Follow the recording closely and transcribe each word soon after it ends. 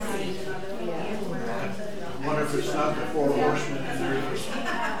not the four horsemen.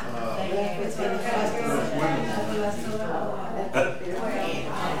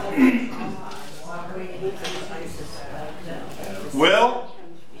 Well,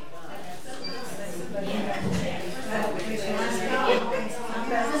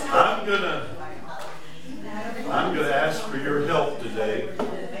 I'm gonna ask for your help today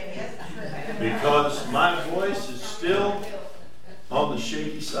because my voice is still on the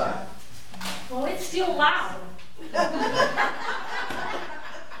shaky side. Well, it's still loud.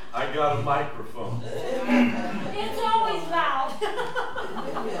 I got a microphone. It's always loud.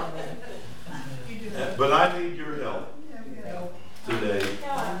 But I need your help today.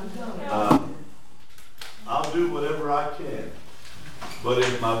 I'll do whatever I can. But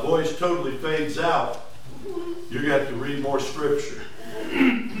if my voice totally fades out, you're going to have to read more scripture.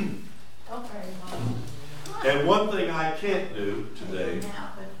 And one thing I can't do today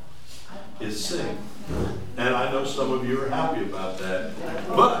is sing. And I know some of you are happy about that.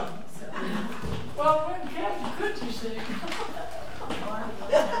 But Well, when could you sing?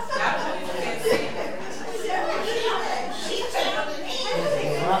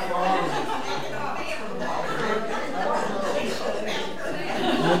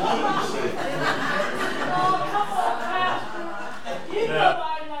 You know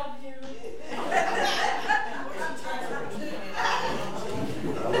I love you.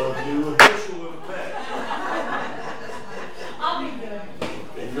 I love you with Bushel and Peck. I'll be good.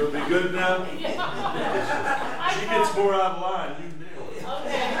 You'll be good now? She gets more out of line. You nail it.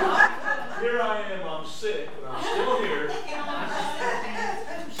 Okay. Here I am. I'm sick, but I'm still here.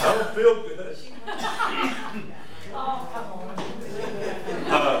 I don't feel good. Oh, come on.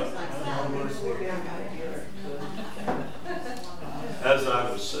 As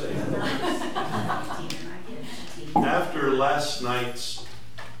I was saying, after last night's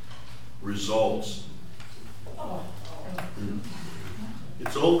results,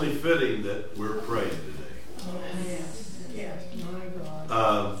 it's only fitting that we're praying today.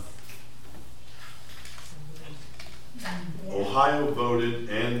 Ohio voted,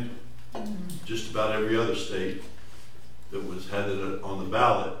 and just about every other state that was headed on the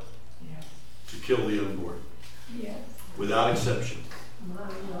ballot, to kill the unborn. Without exception.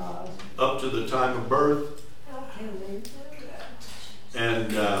 Up to the time of birth.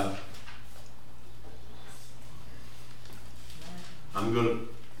 And I'm going to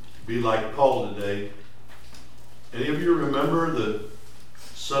be like Paul today. Any of you remember the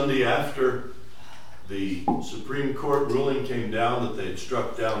Sunday after the Supreme Court ruling came down that they had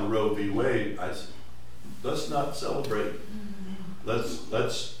struck down Roe v. Wade? I said, let's not celebrate.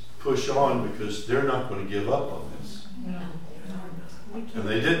 Let's push on because they're not going to give up on this. And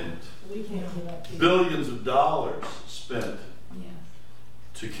they didn't. Billions of dollars spent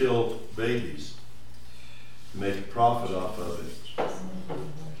to kill babies, make a profit off of it.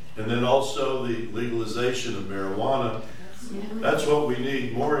 And then also the legalization of marijuana. That's what we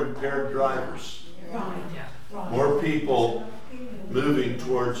need, more impaired drivers. More people moving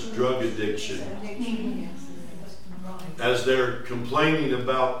towards drug addiction. As they're complaining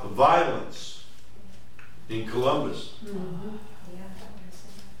about the violence in Columbus,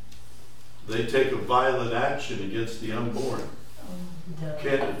 they take a violent action against the unborn.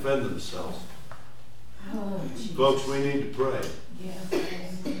 Can't defend themselves. Folks, we need to pray.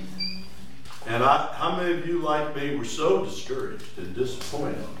 And how many of you, like me, were so discouraged and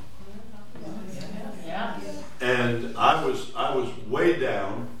disappointed? And I was way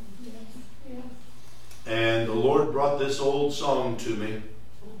down. And the Lord brought this old song to me.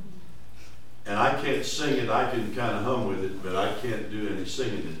 And I can't sing it. I can kind of hum with it, but I can't do any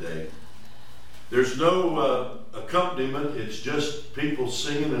singing today. There's no accompaniment. It's just people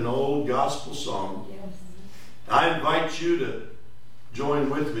singing an old gospel song. I invite you to join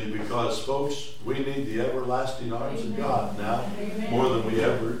with me because, folks, we need the everlasting arms of God now more than we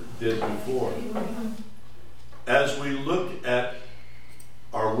ever did before. As we look at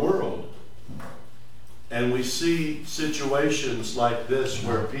our world and we see situations like this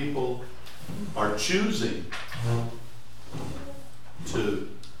where people are choosing to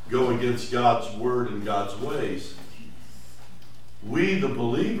go against God's word and God's ways, we, the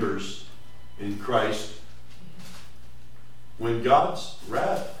believers in Christ, when God's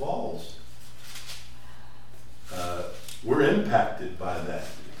wrath falls, we're impacted by that.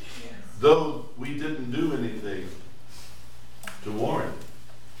 Though we didn't do anything to warn.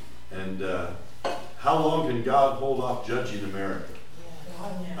 And how long can God hold off judging America?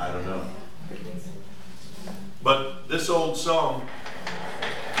 I don't know. But this old song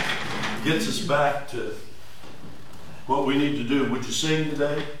gets us back to what we need to do. Would you sing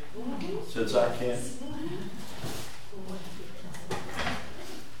today? Since I can't.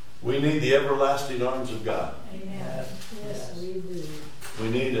 We need the everlasting arms of God. Amen. Yes, we do. We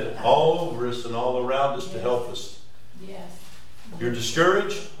need it all over us and all around us to help us. Yes. You're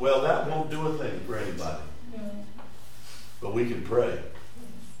discouraged? Well, that won't do a thing for anybody. But we can pray.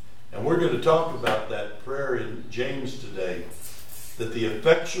 And we're going to talk about that prayer in James today. That the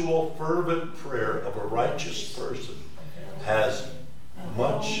effectual, fervent prayer of a righteous person has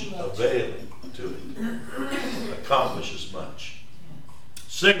much availing to it. Accomplishes much.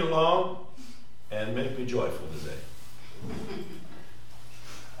 Sing along and make me joyful today.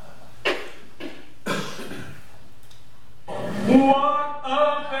 What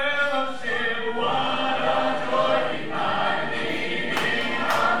a fellowship, what a joy divine, leaning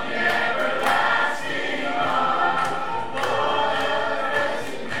on the everlasting arm. What a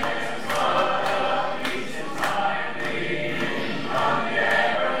blessedness, what a peace inside, leaning on the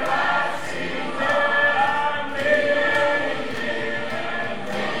everlasting arm.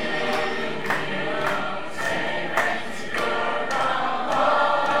 Sing and secure from all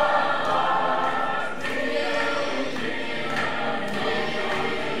our hearts.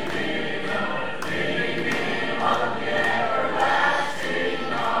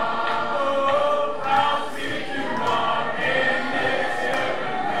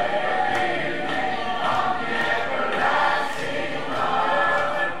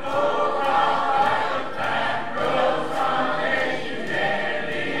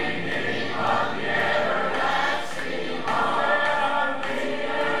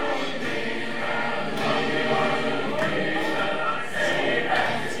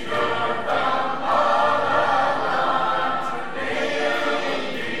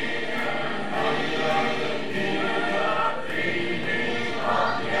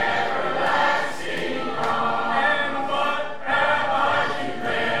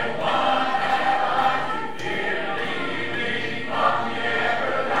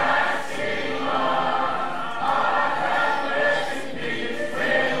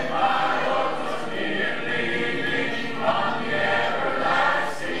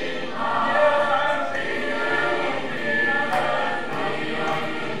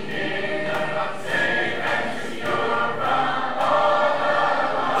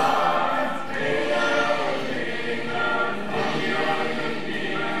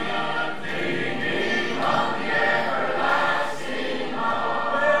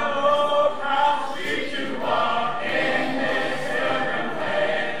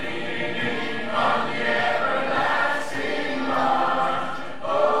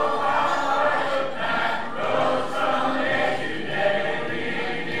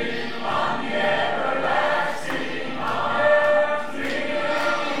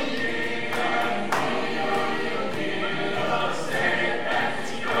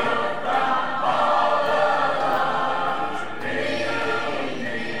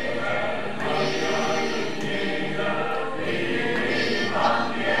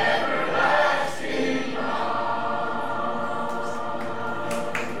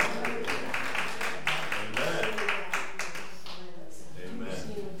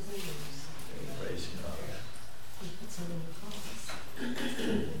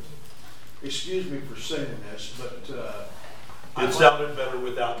 Excuse me for saying this, but It sounded better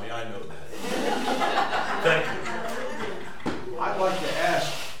without me, I know that. Thank you. I'd like to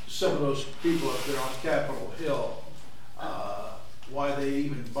ask some of those people up there on Capitol Hill why they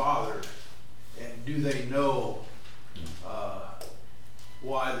even bothered, and do they know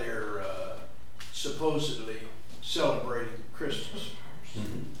why they're supposedly celebrating Christmas?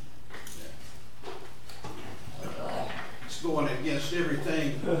 It's going against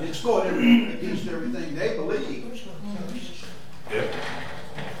everything. It's going against everything they believe. Yeah.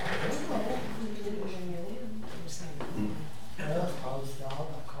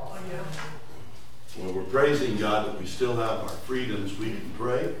 Well, we're praising God that we still have our freedoms. We can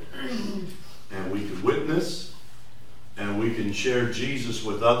pray, and we can witness, and we can share Jesus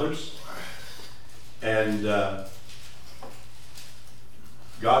with others. And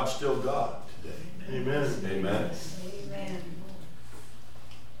God's still God today. Amen. Amen. Amen.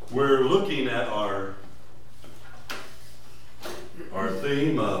 We're looking at our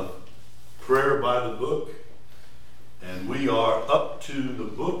theme of prayer by the book, and we are up to the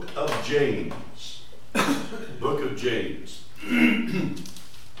book of James. Book of James.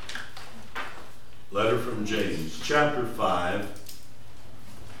 Letter from James, chapter 5.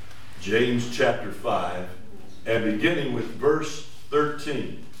 James chapter 5, and beginning with verse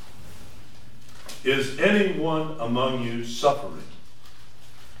 13. Is anyone among you suffering?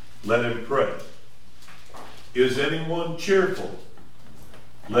 Let him pray. Is anyone cheerful?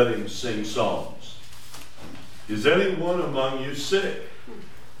 Let him sing psalms. Is anyone among you sick?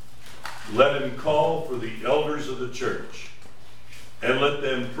 let him call for the elders of the church, and let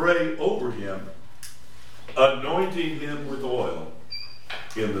them pray over him, anointing him with oil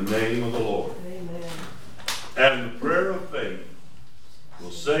in the name of the Lord. Amen. And the prayer of faith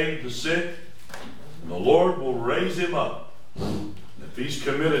will save the sick, and the Lord will raise him up. And if he's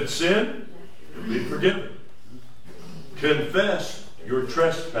committed sin, he'll be forgiven. Confess your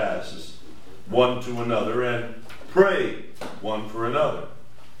trespasses one to another, and pray one for another,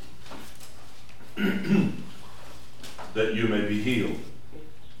 that you may be healed.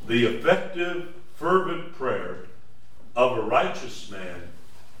 The effective, fervent prayer of a righteous man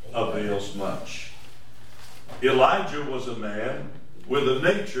avails much. Elijah was a man with a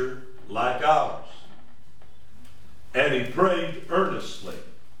nature like ours, and he prayed earnestly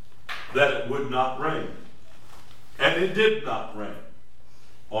that it would not rain. And it did not rain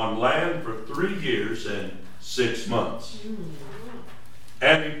on land for 3 years and 6 months.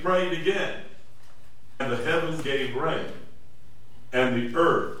 And he prayed again, and the heaven gave rain, and the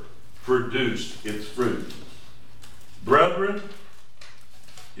earth produced its fruit. Brethren,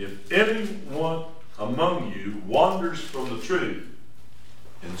 if anyone among you wanders from the truth,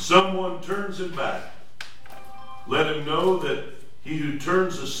 and someone turns him back, let him know that he who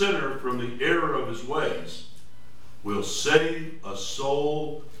turns a sinner from the error of his ways will save a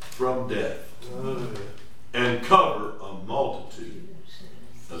soul from death and cover a multitude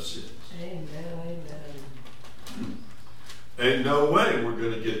of sins. Amen. Amen. Ain't no way we're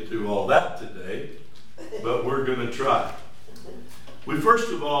going to get through all that today, but we're going to try. We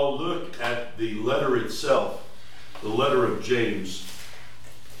first of all look at the letter itself, the letter of James.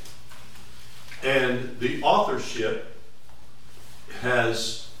 And the authorship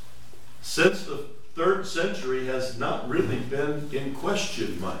has, since the 3rd century, has not really been in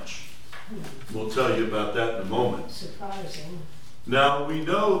question much. We'll tell you about that in a moment. Surprising. Now, we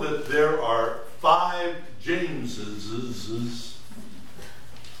know that there are 5 Jameses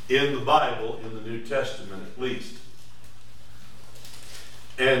in the Bible, in the New Testament at least.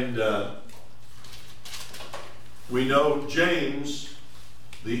 And we know James,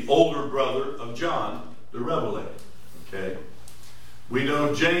 the older brother of John the Revelator. Okay? We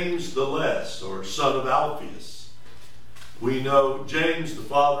know James the Less, or son of Alphaeus. We know James, the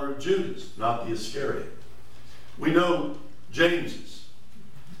father of Judas, not the Iscariot. We know Jameses.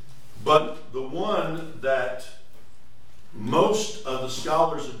 But the one that most of the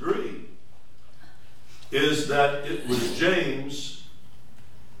scholars agree is that it was James,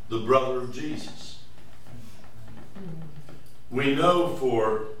 the brother of Jesus. We know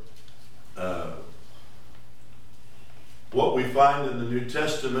for what we find in the New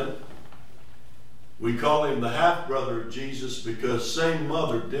Testament, we call him the half-brother of Jesus because same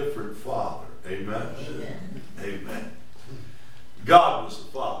mother, different father. Amen? Amen. Amen. God was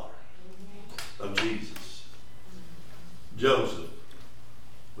the father of Jesus. Joseph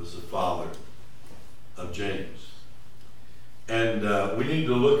was the father of James. And we need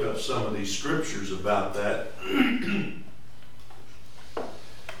to look up some of these scriptures about that,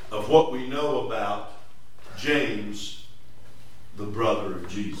 of what we know about James, the brother of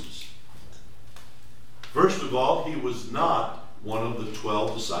Jesus. First of all, he was not one of the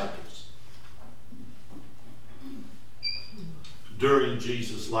 12 disciples during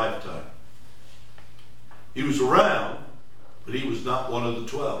Jesus' lifetime. He was around, but he was not one of the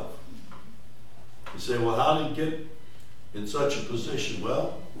 12. You say, well, how did he get in such a position?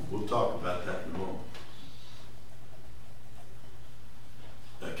 Well, we'll talk about that in a moment.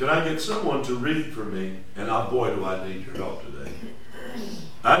 Now, can I get someone to read for me? And boy, do I need your help today.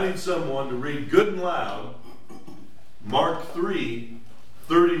 I need someone to read good and loud Mark 3,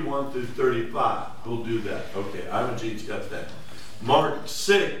 31 through 35. We'll do that. Okay, Ivan Jean's got that. Mark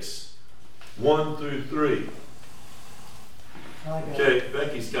 6, 1 through 3. Okay,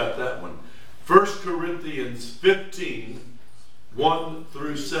 Becky's got that one. 1 Corinthians 15, 1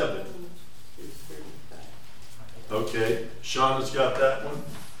 through 7. Okay, Shauna's got that one.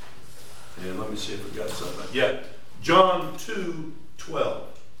 And let me see if we got something. Yeah, John 2, 12.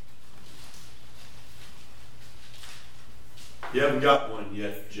 You haven't got one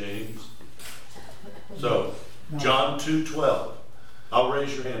yet, James. So, John 2, 12. I'll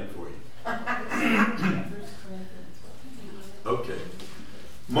raise your hand for you. Okay.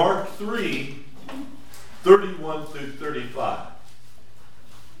 Mark 3, 31 through 35.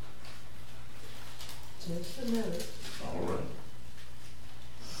 Just a minute. All right.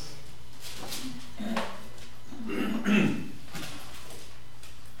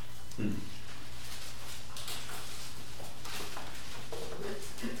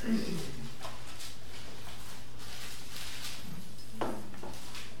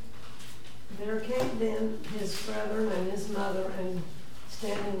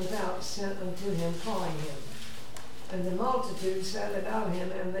 sent unto him, calling him. And the multitude sat about him,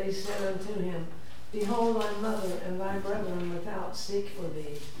 and they said unto him, Behold, thy mother and thy brethren without seek for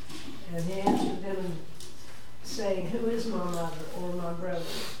thee. And he answered them, saying, Who is my mother or my brethren?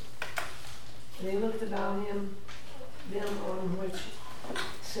 And he looked about him, them on which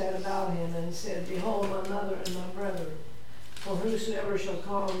sat about him, and said, Behold, my mother and my brethren. For whosoever shall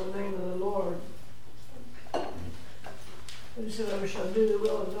call on the name of the Lord, whosoever shall do the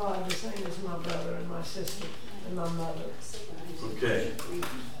will of God, the same is my brother and my sister and my mother. Okay.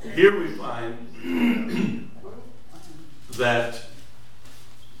 Here we find that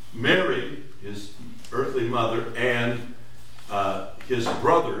Mary, his earthly mother, and his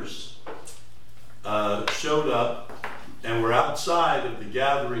brothers showed up and were outside of the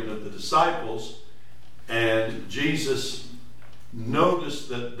gathering of the disciples, and Jesus noticed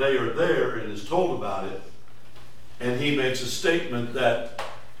that they are there and is told about it, and he makes a statement that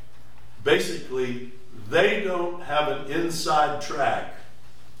basically they don't have an inside track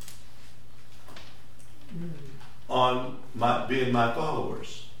on being my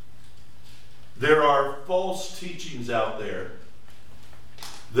followers. There are false teachings out there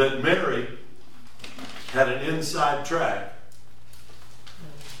that Mary had an inside track,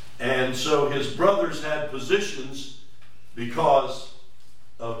 and so his brothers had positions because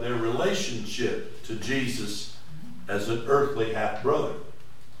of their relationship to Jesus as an earthly half-brother.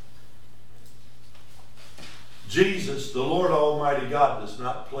 Jesus, the Lord Almighty God, does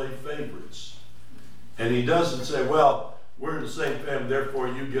not play favorites. And he doesn't say, well, we're in the same family, therefore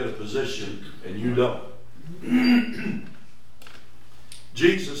you get a position and you don't.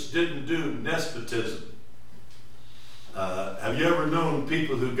 Jesus didn't do nepotism. Have you ever known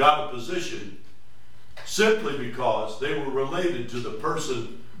people who got a position simply because they were related to the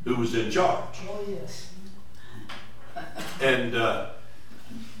person who was in charge? Oh, yes. And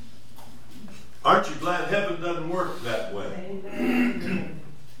aren't you glad heaven doesn't work that way? Amen.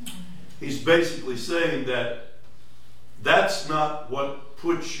 He's basically saying that that's not what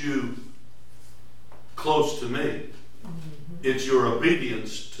puts you close to me. It's your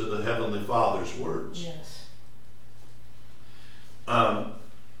obedience to the Heavenly Father's words. Yes.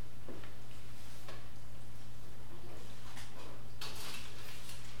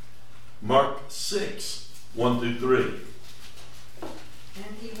 Mark 6, 1 through 3.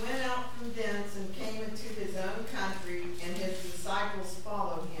 And he went out from thence and came into his own country, and his disciples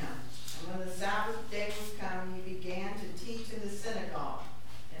followed him. And when the Sabbath day was come, he began to teach in the synagogue.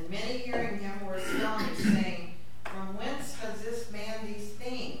 And many hearing him were astonished, saying, From whence has this man these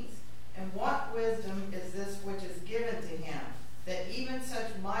things? And what wisdom is this which is given to him, that even such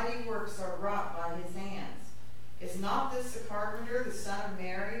mighty works are wrought by his hands? Is not this the carpenter, the son of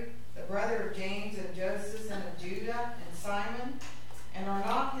Mary, the brother of James and Joseph, and of Judah and Simon? And are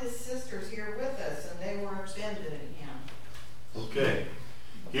not his sisters here with us? And they were offended at him. Okay.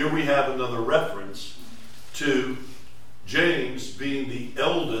 Here we have another reference to James being the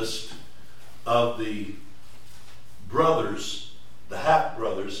eldest of the brothers, the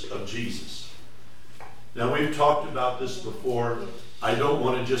half-brothers of Jesus. Now, we've talked about this before. I don't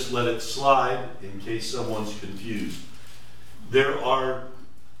want to just let it slide in case someone's confused. There are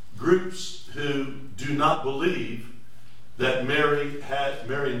groups who do not believe that Mary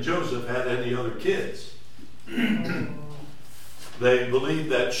and Joseph had any other kids. They believe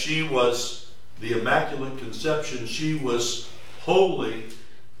that she was the Immaculate Conception. She was holy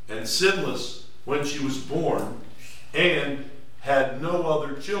and sinless when she was born and had no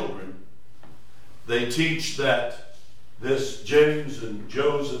other children. They teach that this James and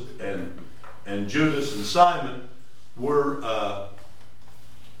Joseph and Judas and Simon were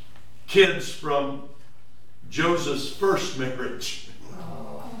kids from Joseph's first marriage.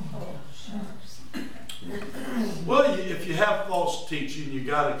 Well, if you have false teaching, you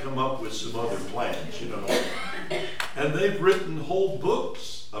got to come up with some other plans, you know. And they've written whole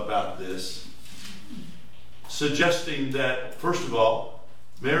books about this, suggesting that, first of all,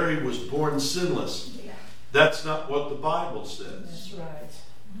 Mary was born sinless. That's not what the Bible says. That's right.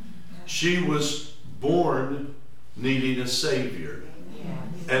 She was born needing a Savior.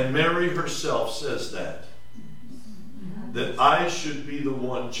 And Mary herself says that I should be the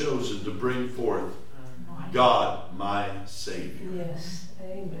one chosen to bring forth God, my Savior. Yes.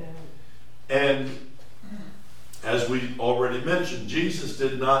 Amen. And as we already mentioned, Jesus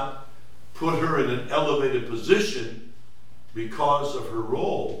did not put her in an elevated position because of her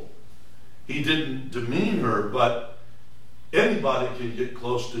role. He didn't demean her, but anybody can get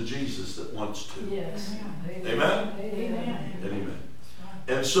close to Jesus that wants to. Yes. Amen? Amen. Amen.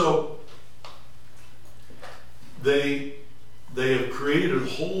 And so they they have created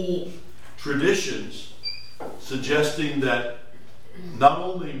whole traditions suggesting that not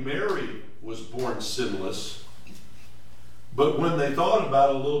only Mary was born sinless, but when they thought about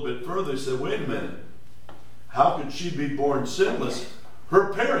it a little bit further, they said, wait a minute, how could she be born sinless?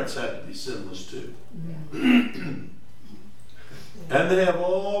 Her parents had to be sinless too. And they have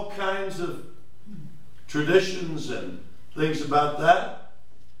all kinds of traditions and things about that.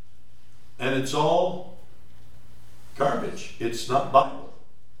 And it's all garbage. It's not Bible.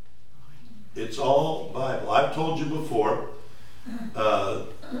 It's all Bible. I've told you before,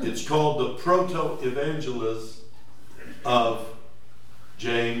 it's called the proto-evangelism of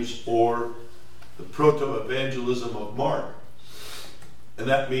James, or the proto-evangelism of Mark. And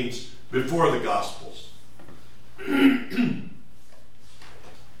that means before the Gospels. And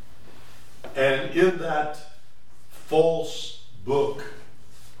in that false book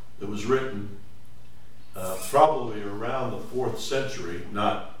that was written probably around the 4th century,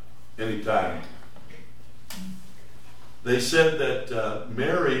 not any time, they said that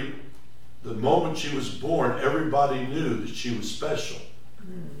Mary, the moment she was born, everybody knew that she was special.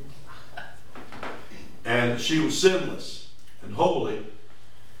 And she was sinless and holy.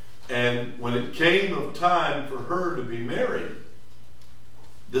 And when it came of time for her to be married,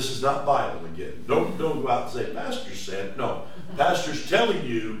 this is not Bible again. Don't go out and say, Pastor said. No. Pastor's telling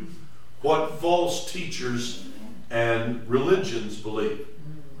you what false teachers and religions believe.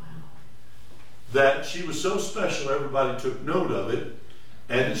 That she was so special, everybody took note of it.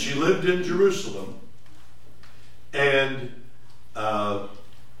 And she lived in Jerusalem. And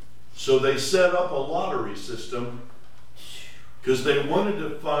so they set up a lottery system because they wanted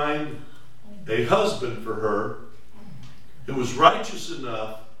to find a husband for her who was righteous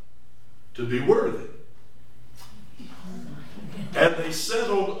enough to be worthy. And they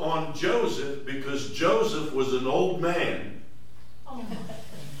settled on Joseph because Joseph was an old man.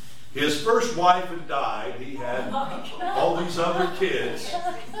 His first wife had died. He had all these other kids.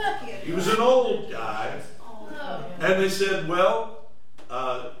 He was an old guy. And they said, well,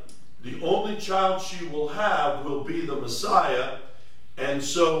 the only child she will have will be the Messiah. And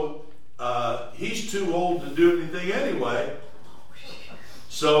so he's too old to do anything anyway.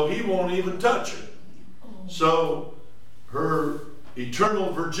 So he won't even touch her. So her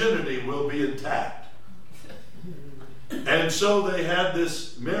eternal virginity will be intact. And so they had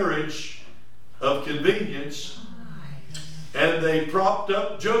this marriage of convenience, and they propped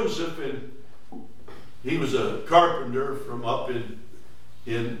up Joseph, and he was a carpenter from up in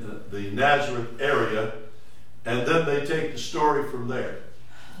the Nazareth area, and then they take the story from there.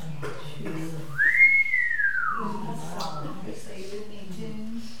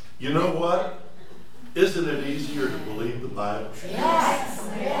 You know what? Isn't it easier to believe the Bible? Yes.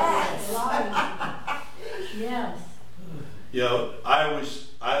 Yes. You know,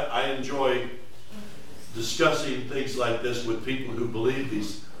 I enjoy discussing things like this with people who believe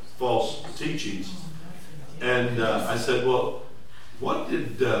these false teachings. And I said, well, why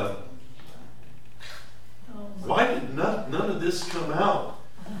did none of this come out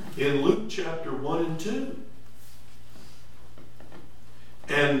in Luke chapter 1 and 2?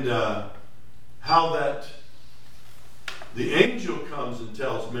 And how that the angel comes and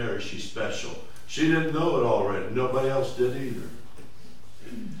tells Mary she's special. She didn't know it already. Nobody else did either.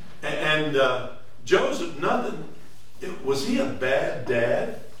 And Joseph, was he a bad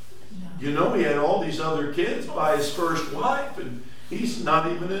dad? No. You know, he had all these other kids by his first wife, and he's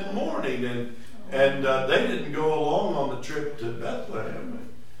not even in mourning. And they didn't go along on the trip to Bethlehem.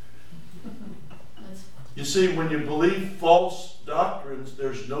 You see, when you believe false doctrines,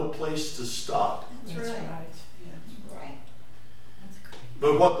 there's no place to stop. That's right.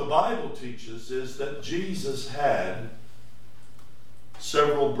 But what the Bible teaches is that Jesus had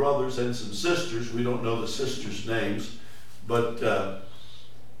several brothers and some sisters. We don't know the sisters' names, but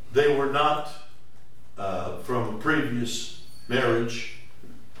they were not from a previous marriage.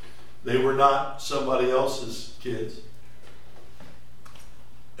 They were not somebody else's kids.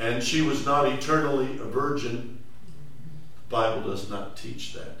 And she was not eternally a virgin. The Bible does not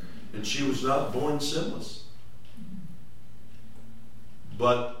teach that. And she was not born sinless.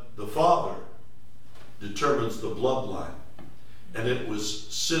 But the Father determines the bloodline. And it was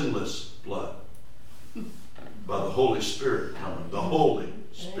sinless blood by the Holy Spirit coming. The Holy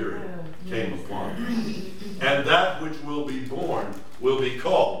Spirit came upon her. And that which will be born will be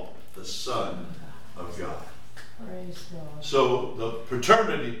called the Son of God. Praise God. So the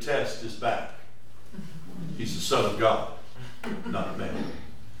paternity test is back. He's the Son of God, not a man.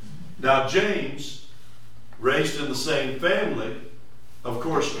 Now James, raised in the same family, of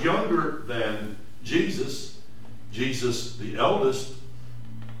course younger than Jesus, Jesus the eldest,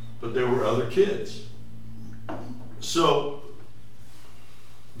 but there were other kids. So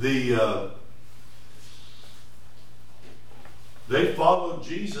they followed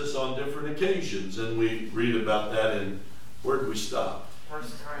Jesus on different occasions, and we read about that in, where did we stop? 1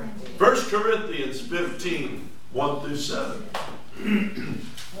 Corinthians 15, 1 through 7.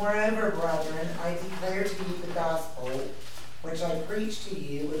 Moreover, brethren, I declare to you the gospel which I preached to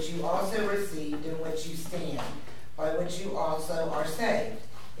you, which you also received, in which you stand, by which you also are saved,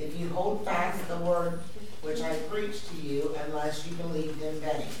 if you hold fast the word which I preached to you, unless you believed in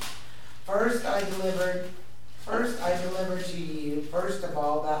vain. First I delivered to you, first of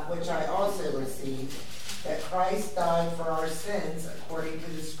all, that which I also received, that Christ died for our sins according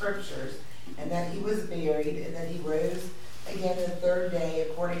to the Scriptures, and that he was buried, and that he rose again the third day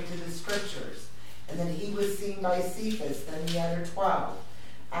according to the Scriptures, and then he was seen by Cephas, then the other 12.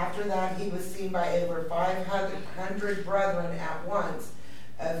 After that he was seen by over 500 brethren at once,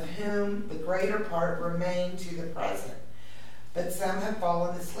 of whom the greater part remain to the present, but some have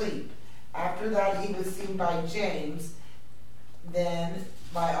fallen asleep. After that he was seen by James, then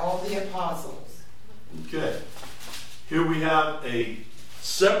by all the apostles. Okay. Here we have a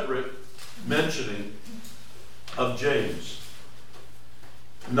separate mentioning of James.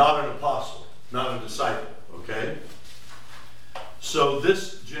 Not an apostle, not a disciple, okay? So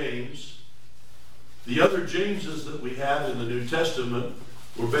this James, the other Jameses that we have in the New Testament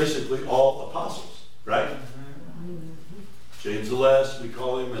were basically all apostles, right? James the Less, we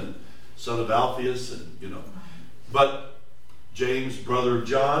call him, and son of Alphaeus, and But James, brother of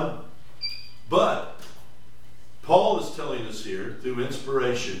John. But Paul is telling us here, through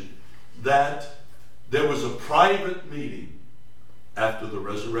inspiration, that there was a private meeting after the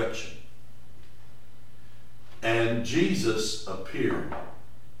resurrection. And Jesus appeared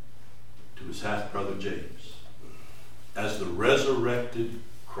to his half-brother James as the resurrected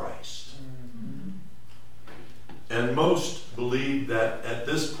Christ. And most believe that at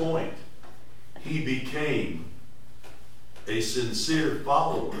this point he became a sincere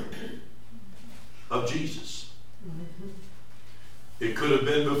follower of Jesus. It could have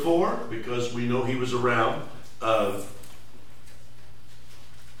been before, because we know he was around.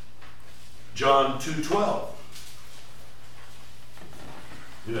 John 2:12.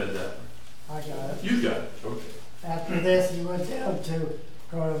 You had that one. I got it. You got it. Okay. After this, he went down to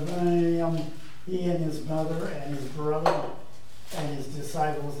Capernaum, he and his mother and his brother and his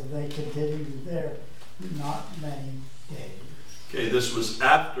disciples, and they continued there not many days. Okay, this was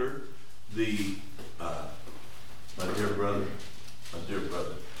after the, my dear brother,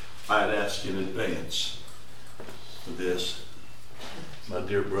 I had asked in advance for this. My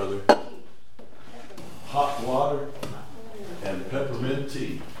dear brother, hot water and peppermint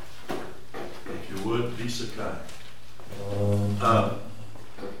tea. If you would, be so kind.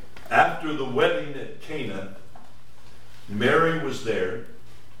 After the wedding at Cana, Mary was there,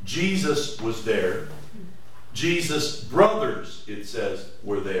 Jesus was there, Jesus' brothers, it says,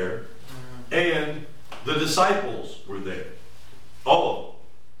 were there, and the disciples were there. All of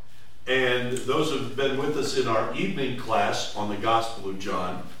them. And those who have been with us in our evening class on the Gospel of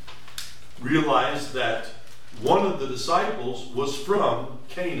John realize that one of the disciples was from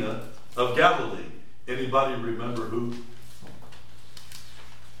Cana of Galilee. Anybody remember who?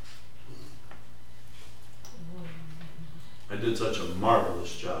 I did such a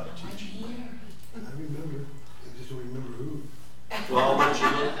marvelous job teaching. I remember. I just don't remember who. Well, I'll let you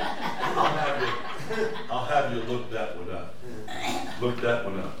look. I'll have you look that one up. Look that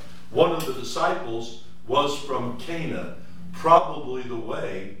one up. One of the disciples was from Cana, probably the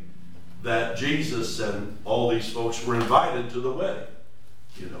way that Jesus and all these folks were invited to the wedding.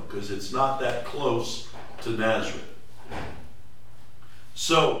 Because it's not that close to Nazareth.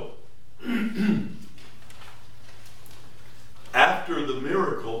 So, after the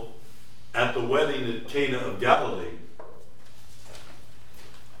miracle at the wedding at Cana of Galilee,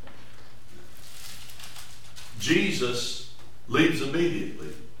 Jesus leaves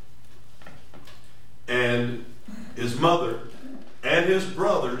immediately, and his mother and his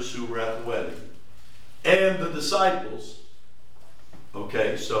brothers who were at the wedding and the disciples,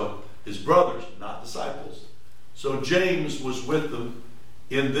 okay, so his brothers, not disciples, so James was with them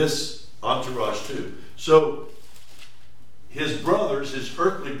in this entourage too. So his brothers, his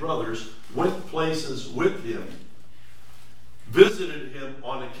earthly brothers, went places with him, visited him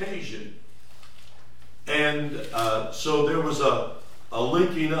on occasion, and so there was a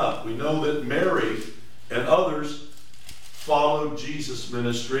linking up. We know that Mary and others followed Jesus'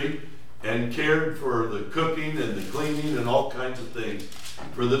 ministry and cared for the cooking and the cleaning and all kinds of things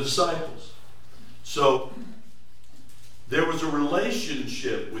for the disciples. So There was a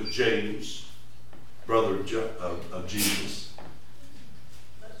relationship with James, brother of Jesus,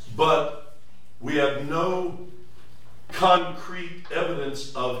 but we have no concrete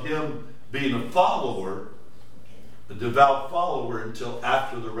evidence of him being a follower, a devout follower, until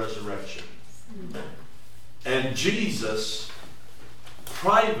after the resurrection. And Jesus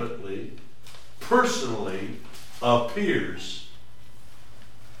privately, personally appears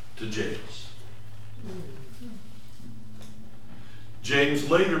to James. James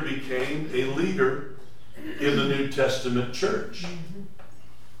later became a leader in the New Testament church.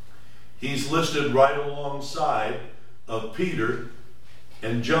 He's listed right alongside of Peter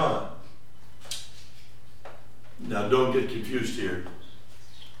and John. Now don't get confused here.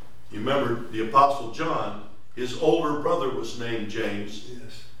 You remember the Apostle John, his older brother was named James,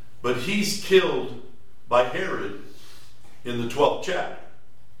 Yes. but he's killed by Herod in the 12th chapter.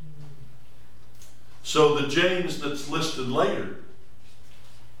 So the James that's listed later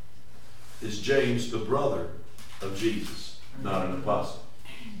is James, the brother of Jesus, not an apostle.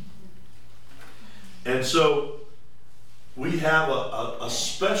 And so we have a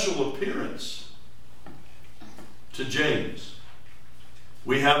special appearance to James.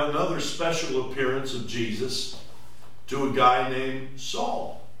 We have another special appearance of Jesus to a guy named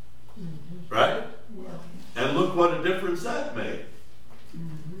Saul. Right? And look what a difference that made.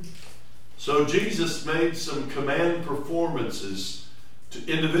 So Jesus made some command performances to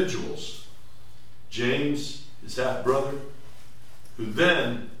individuals. James, his half-brother, who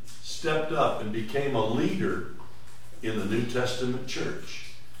then stepped up and became a leader in the New Testament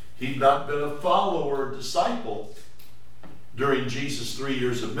church. He'd not been a follower or disciple during Jesus' 3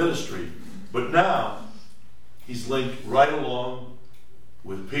 years of ministry, but now he's linked right along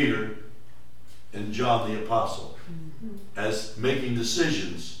with Peter and John the Apostle as making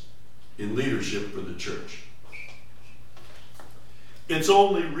decisions in leadership for the church. It's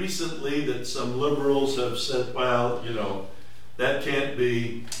only recently that some liberals have said, well, you know, that can't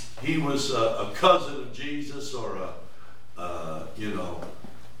be. He was a cousin of Jesus, or you know,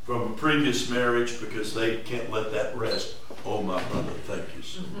 from a previous marriage, because they can't let that rest. Oh, my brother, thank you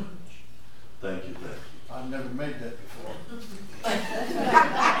so much. Thank you, thank you. I've never made that before.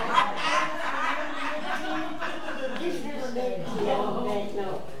 He's never made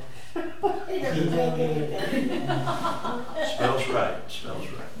no. Smells right, smells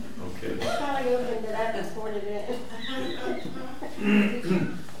right. Okay. Probably opened it up and poured it in.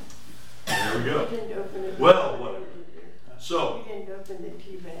 There we go. You didn't open it. Well, whatever. So, You didn't open the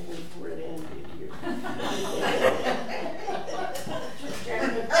tea bag and pour it in, did you?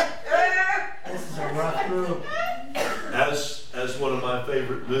 This is a rough group. as one of my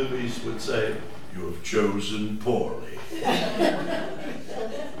favorite movies would say, you have chosen poorly.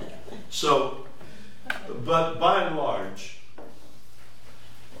 So, but by and large,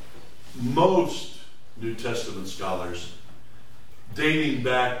 most New Testament scholars, dating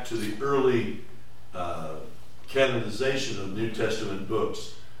back to the early canonization of New Testament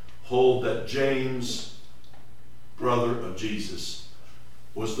books, hold that James, brother of Jesus,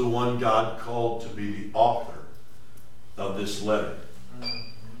 was the one God called to be the author of this letter.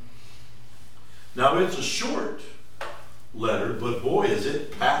 Now, it's a short letter, but boy, is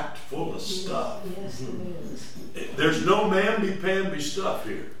it packed full of stuff. Yes, it is. There's no mamby-pamby stuff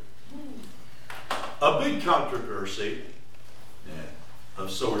here. A big controversy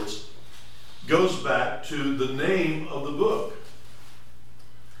of sorts goes back to the name of the book.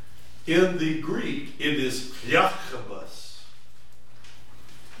 In the Greek, it is Jacobus.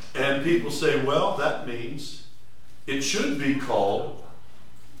 And people say, well, that means it should be called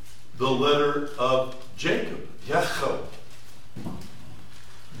the letter of Jacob, Jacob.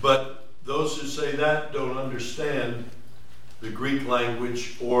 But those who say that don't understand the Greek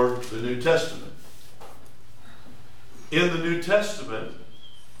language or the New Testament. In the New Testament,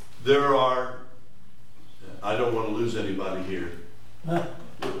 there are, I don't want to lose anybody here.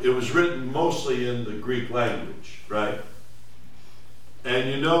 It was written mostly in the Greek language, right? And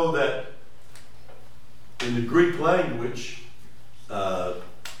you know that in the Greek language,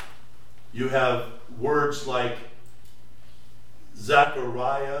 you have words like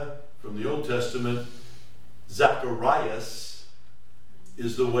Zechariah from the Old Testament. Zacharias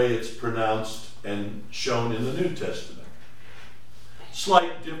is the way it's pronounced and shown in the New Testament.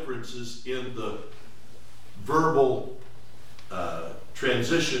 Slight differences in the verbal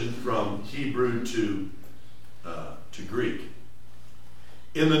transition from Hebrew to Greek.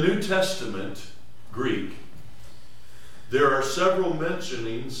 In the New Testament Greek, there are several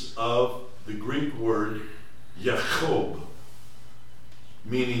mentionings of the Greek word Jacob,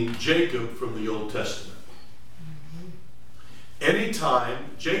 meaning Jacob from the Old Testament. Anytime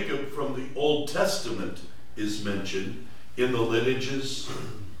Jacob from the Old Testament is mentioned in the lineages,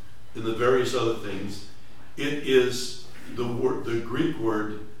 in the various other things, it is the Greek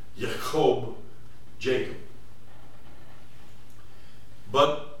word Jacob, Jacob.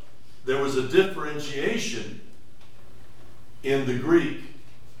 But there was a differentiation in the Greek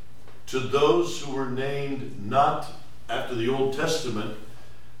to those who were named not after the Old Testament,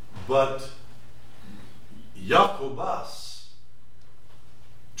 but Jacobus,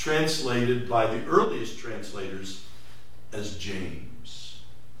 translated by the earliest translators as James.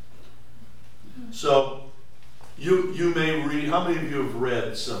 So you may read, how many of you have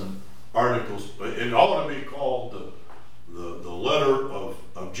read some articles, it ought to be called the letter of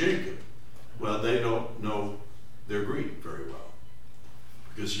Jacob? Well, they don't know their Greek very well.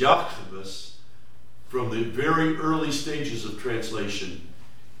 Because Jacobus, from the very early stages of translation,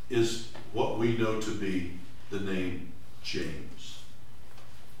 is what we know to be the name James.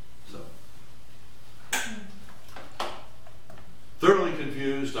 So, thoroughly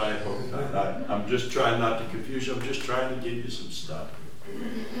confused, I hope. I'm just trying not to confuse you. I'm just trying to give you some stuff.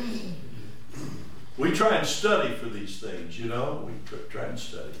 We try and study for these things, you know. We try and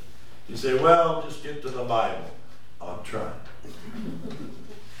study. You say, well, just get to the Bible. I'll try.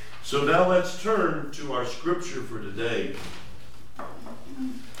 So now let's turn to our scripture for today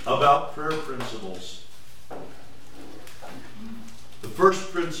about prayer principles. The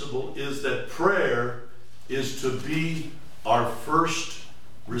first principle is that prayer is to be our first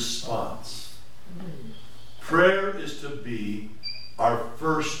response. Prayer is to be our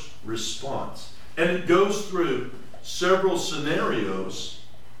first response. And it goes through several scenarios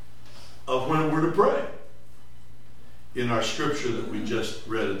of when we're to pray in our scripture that we just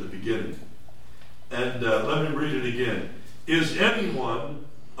read at the beginning. And let me read it again. Is anyone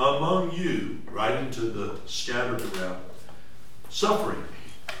among you, writing to the scattered around, suffering?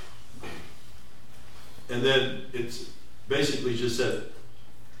 And then it's basically just said,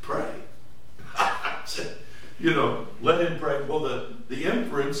 pray. You know, let him pray. Well, the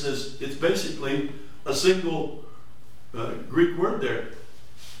inference is, it's basically a single Greek word there.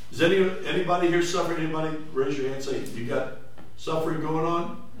 Is anybody here suffering? Anybody raise your hand and say, you got suffering going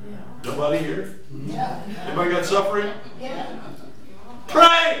on? Yeah. Nobody here? Yeah. Anybody got suffering? Yeah. Pray!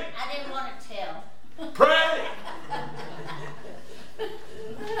 I didn't want to tell. Pray!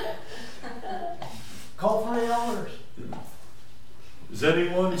 Call for the elders. Is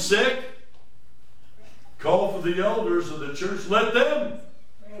anyone sick? Call for the elders of the church. Let them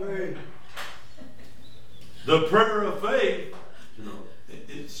Pray. The prayer of faith, you know,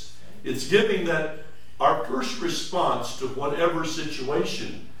 it's giving that our first response to whatever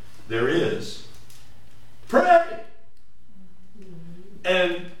situation there is, pray.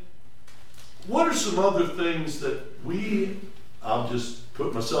 And what are some other things that I'll just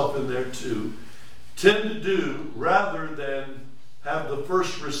put myself in there too, tend to do rather than have the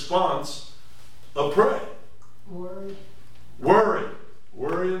first response of pray?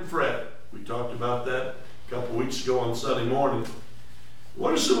 Worry and fret. We talked about that a couple weeks ago on Sunday morning.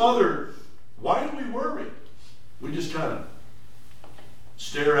 What are some other, why do we worry? We just kind of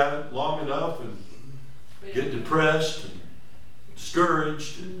stare at it long enough and get depressed and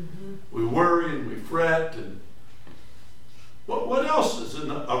discouraged. And we worry and we fret. And what else is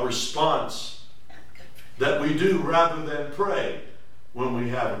a response that we do rather than pray when we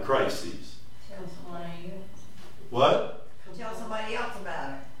have a crisis? Tell somebody else. What? Tell somebody else about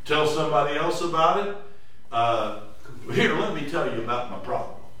it. Tell somebody else about it? Here, let me tell you about my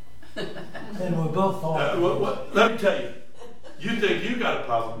problem. Then we both fall. Let me tell you. You think you got a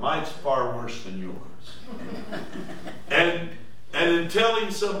problem. Mine's far worse than yours. And in telling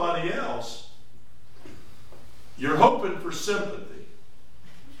somebody else, you're hoping for sympathy.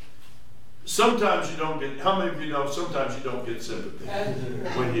 Sometimes you don't get, how many of you know sometimes you don't get sympathy?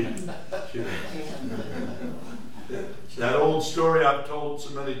 When you that old story I've told so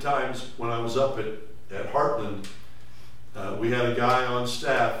many times when I was up at Heartland, we had a guy on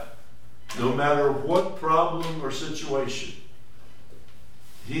staff, no matter what problem or situation,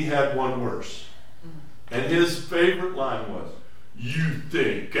 he had one worse. And his favorite line was, "You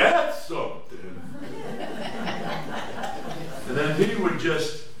think that's something?" And then he would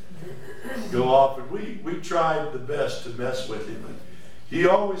just go off, and we tried the best to mess with him. And he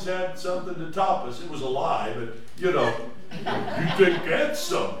always had something to top us. It was a lie, but you know, you think that's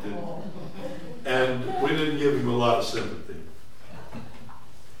something. And we didn't give him a lot of sympathy.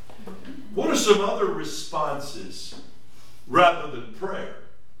 What are some other responses rather than prayer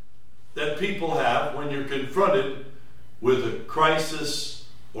that people have when you're confronted with a crisis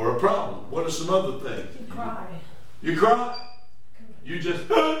or a problem? What are some other things? You cry. You cry. you just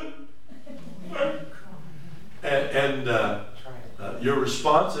and your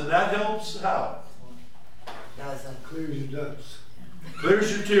response, and that helps how? Doesn't. Clears your ducts.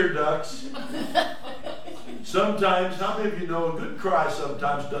 Clears your tear ducts. Sometimes, how many of you know a good cry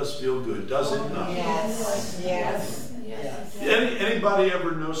sometimes does feel good, does it not? Yes, yes, Yes. Anybody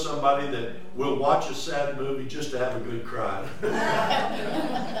ever know somebody that will watch a sad movie just to have a good cry?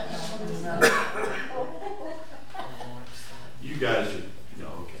 You guys are,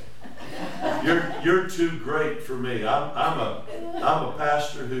 okay. You're too great for me. I'm a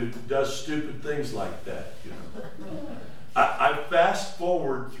pastor who does stupid things like that. I fast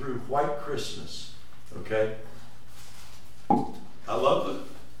forward through White Christmas. Okay, I love the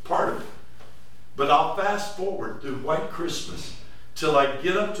part of it, but I'll fast forward through White Christmas till I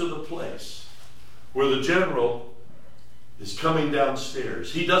get up to the place where the general is coming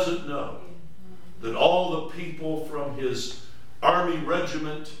downstairs. He doesn't know that all the people from his army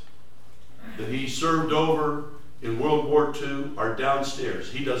regiment that he served over in World War II are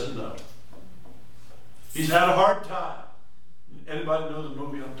downstairs. He doesn't know. He's had a hard time. Anybody know the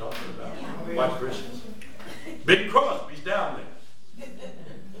movie I'm talking about? White Christmas. Bing Crosby's down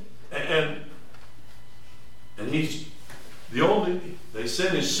there. And he's the only, they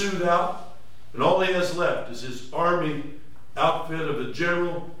sent his suit out, and all he has left is his army outfit of a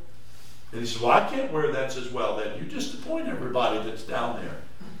general. And he said, well, I can't wear that. Says, well, then you just appoint everybody that's down there.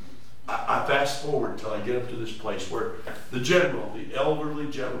 I fast forward until I get up to this place where the general, the elderly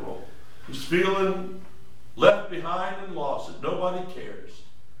general, who's feeling left behind and lost, that nobody cares.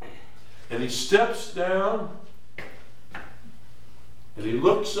 And he steps down and he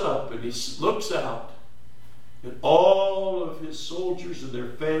looks up and he looks out, and all of his soldiers and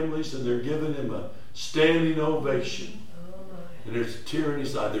their families, and they're giving him a standing ovation. And there's a tear in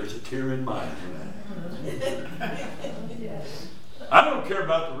his eye. There's a tear in mine. Yes. I don't care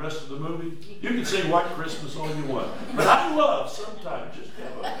about the rest of the movie. You can say White Christmas all you want. But I love sometimes just to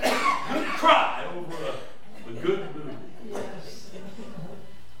have a good cry over a good movie. Yes.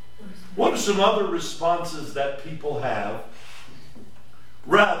 What are some other responses that people have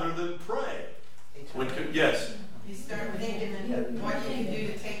rather than pray? Yes. You start thinking of what you can do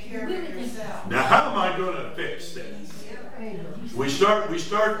to take care of it yourself. Now, how am I going to fix this? We start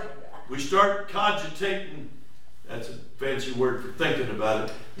cogitating. That's a fancy word for thinking about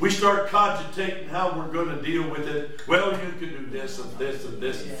it. We start cogitating how we're going to deal with it. Well, you can do this and this and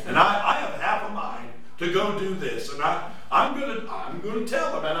this, and I have half a mind to go do this, and I'm going to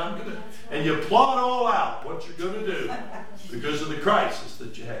tell them, and you plot all out what you're going to do because of the crisis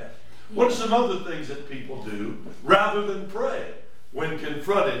that you have. What are some other things that people do rather than pray when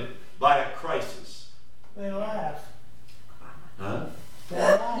confronted by a crisis? They laugh. Huh? They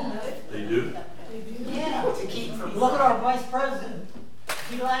laugh. They do? Yeah. Look at our vice president.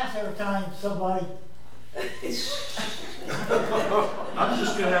 He laughs every time somebody. I'm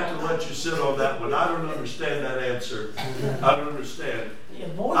just going to have to let you sit on that one. I don't understand that answer. I don't understand.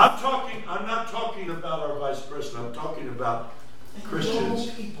 I'm not talking about our vice president. I'm talking about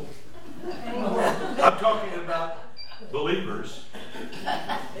Christians. I'm talking about believers,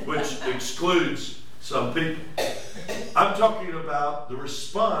 which excludes some people. I'm talking about the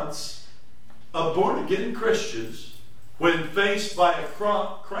response of born-again Christians when faced by a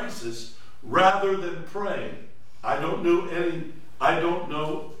crisis rather than praying. I don't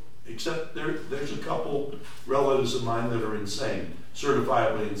know, except there's a couple relatives of mine that are insane,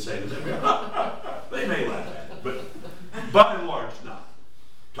 certifiably insane. They may laugh at it, but by and large, not.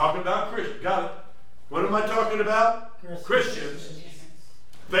 Talking about Christians. Got it. What am I talking about? Christians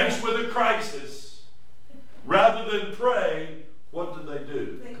faced with a crisis, rather than pray, what do they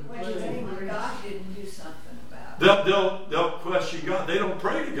do? They question whether God didn't do something about it. They'll question God. They don't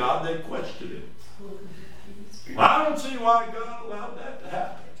pray to God, they question Him. Well, I don't see why God allowed that to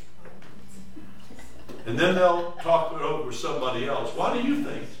happen. And then they'll talk it over with somebody else. Why do you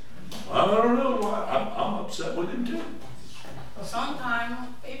think? I don't know why. I'm upset with him too. Sometimes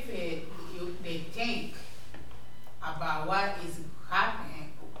if they think about what is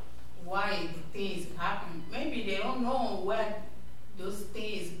happening, why the thing is happening, maybe they don't know where those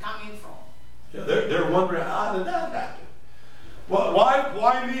things coming from. Yeah, they're wondering, how did that happen? Well,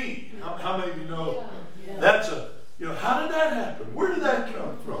 why me? How many of you know that's how did that happen? Where did that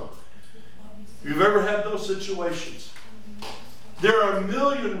come from? You've ever had those situations? There are a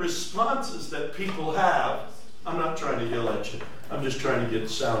million responses that people have. I'm not trying to yell at you. I'm just trying to get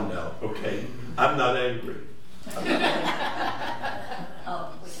sound out, okay? I'm not angry.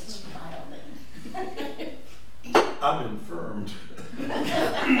 Oh, we can smile then. I'm infirmed.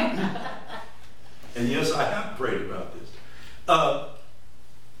 And yes, I have prayed about this.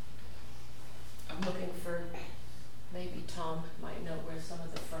 some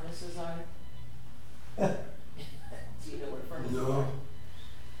of the furnaces are? Do you know where furnaces No. are?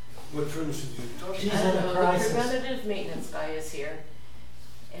 What furnace did you talk She's about? in a I don't know, the crisis. preventative maintenance guy is here,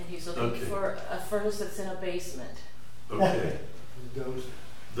 and he's looking Okay. for a furnace that's in a basement. Okay. Those.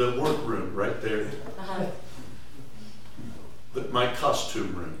 The workroom right there. Uh-huh. My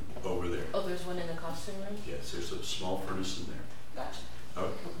costume room over there. Oh, there's one in the costume room? Yes, there's a small furnace in there. Gotcha.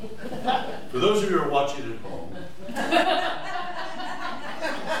 Okay. For those of you who are watching at home,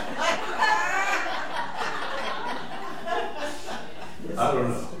 I don't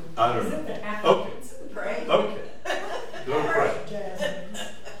know. I don't know. Okay. Pray. Okay. Go pray.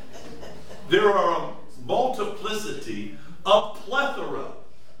 There are a multiplicity, a plethora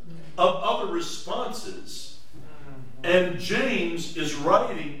of other responses, and James is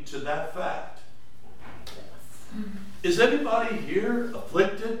writing to that fact. Is anybody here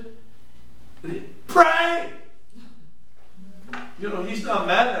afflicted? Pray! You know, he's not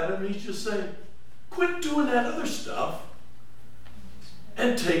mad at him. He's just saying, quit doing that other stuff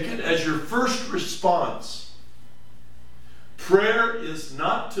and take it as your first response. Prayer is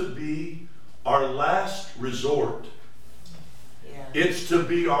not to be our last resort. Yeah. It's to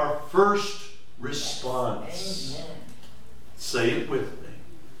be our first response. Amen. Say it with me.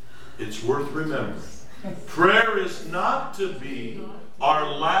 It's worth remembering. Prayer is not to be our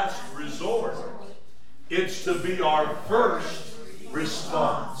last resort. It's to be our first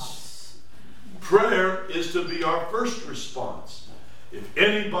response. Prayer is to be our first response. If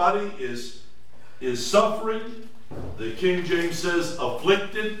anybody is suffering, the King James says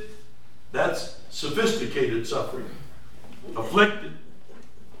afflicted, that's sophisticated suffering. Afflicted.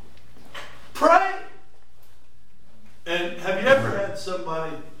 Pray. And have you ever had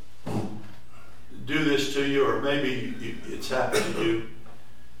somebody do this to you, or maybe it's happened to you?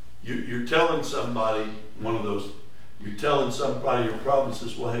 You're telling somebody one of those, you're telling somebody your problem,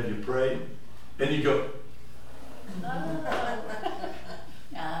 says, well, have you prayed? And you go,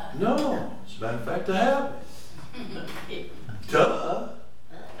 no, as a matter of fact, I haven't. Duh.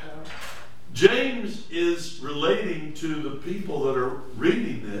 James is relating to the people that are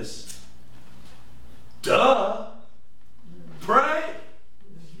reading this. Duh. Pray.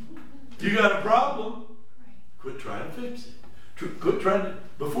 You got a problem? Quit trying to fix it. Quit trying to,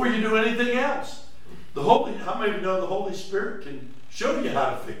 before you do anything else. How many of you know the Holy Spirit can show you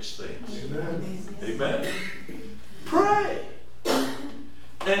how to fix things? Amen. Amen. Pray.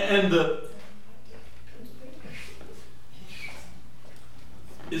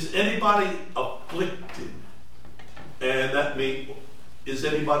 Is anybody afflicted? And that means, is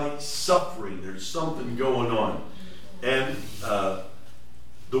anybody suffering? There's something going on. And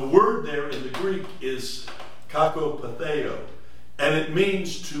the word there in the Greek is kakopatheo, and it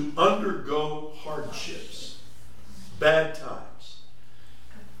means to undergo hardships, bad times.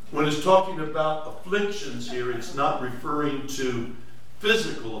 When it's talking about afflictions here, it's not referring to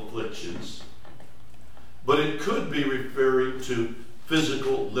physical afflictions, but it could be referring to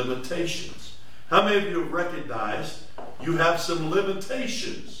physical limitations. How many of you have recognized you have some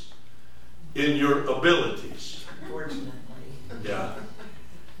limitations in your abilities? Unfortunately. Yeah.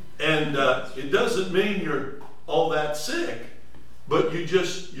 And it doesn't mean you're all that sick, but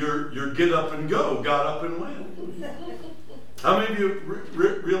you're get up and go, got up and went. How many of you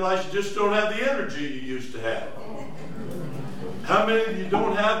realize you just don't have the energy you used to have? How many of you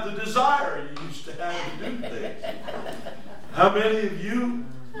don't have the desire you used to have to do things? How many of you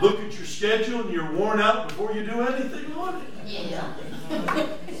look at your schedule and you're worn out before you do anything on it? Yeah.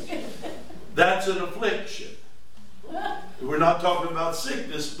 That's an affliction. We're not talking about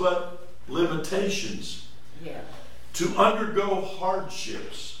sickness, but limitations. Yeah. To undergo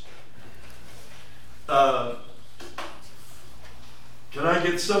hardships. Can I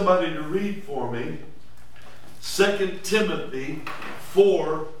get somebody to read for me 2 Timothy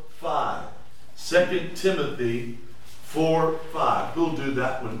 4:5? 2 Timothy 4:5. Who'll do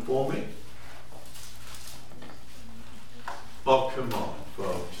that one for me? Oh, come on,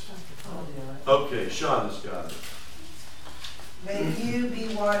 folks. Okay, Shauna's got it. May you be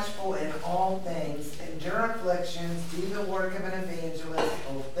watchful in all things, endure afflictions, do the work of an evangelist,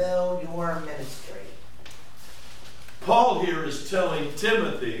 fulfill your ministry. Paul here is telling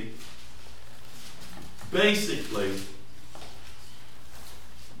Timothy, basically,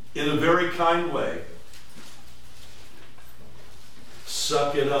 in a very kind way,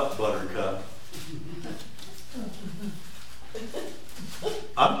 suck it up, buttercup.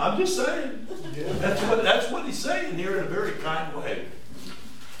 I'm just saying. That's what he's saying here in a very kind way.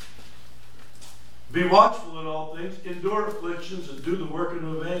 Be watchful in all things, endure afflictions, and do the work of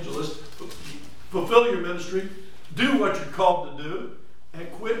an evangelist. Fulfill your ministry. Do what you're called to do.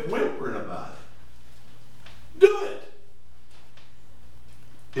 and quit whimpering about it. Do it.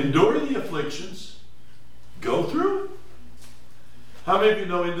 Endure the afflictions. Go through it. How many of you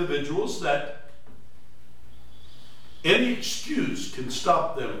know individuals that any excuse can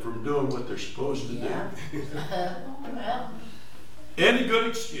stop them from doing what they're supposed to do? Well, Any good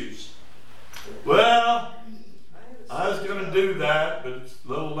excuse. Well, I was going to do that, but it's a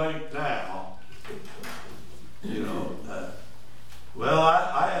little late now. You know, well,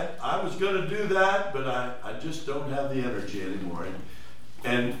 I was going to do that, but I just don't have the energy anymore.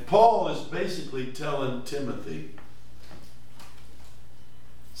 And Paul is basically telling Timothy,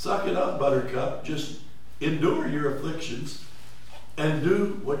 suck it up, buttercup. Just endure your afflictions and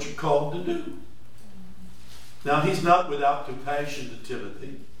do what you're called to do. Now, he's not without compassion to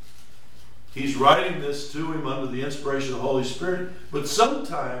Timothy. He's writing this to him under the inspiration of the Holy Spirit. But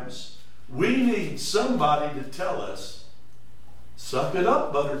sometimes we need somebody to tell us, suck it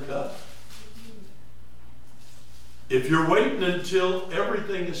up, buttercup. If you're waiting until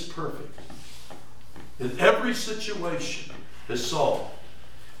everything is perfect, and every situation is solved,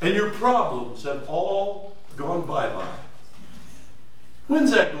 and your problems have all gone bye-bye, when's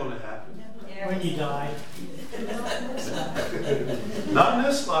that going to happen? When you die. Not in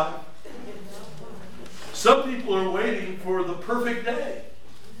this life. Some people are waiting for the perfect day,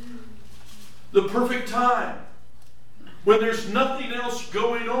 the perfect time, when there's nothing else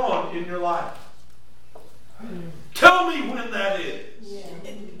going on in your life. Tell me when that is.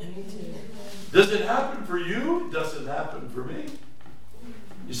 Does it happen for you? It doesn't happen for me.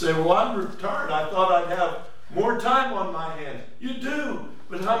 You say, well, I'm retired. I thought I'd have more time on my hands. You do.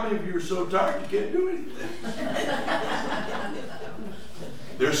 But how many of you are so tired you can't do anything?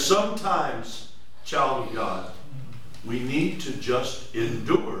 There's sometimes, child of God, we need to just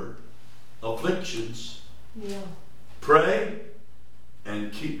endure afflictions, pray,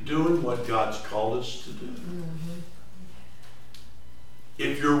 and keep doing what God's called us to do.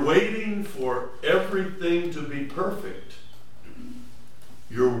 If you're waiting for everything to be perfect,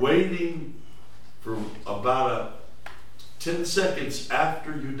 you're waiting for about 10 seconds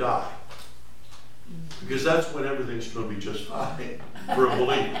after you die. Because that's when everything's going to be just fine for a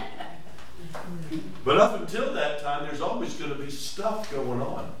believer. But up until that time, there's always going to be stuff going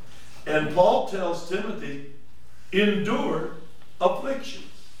on. And Paul tells Timothy, endure affliction.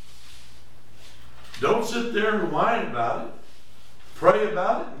 Don't sit there and whine about it. Pray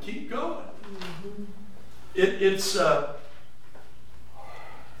about it and keep going.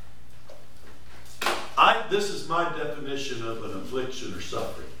 This is my definition of an affliction or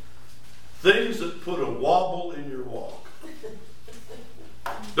suffering. Things that put a wobble in your walk.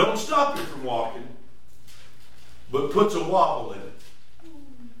 Don't stop you from walking, but puts a wobble in it.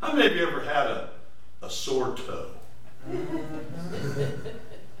 How many of you ever had a sore toe?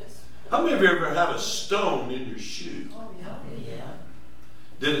 How many of you ever had a stone in your shoe?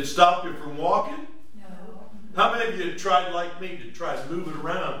 Did it stop you from walking? How many of you tried, like me, to try to move it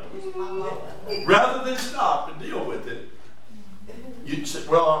around? Rather than stop and deal with it, you'd say,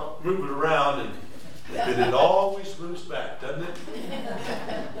 well, I'll move it around, and it always moves back, doesn't it?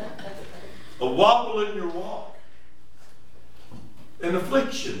 A wobble in your walk. An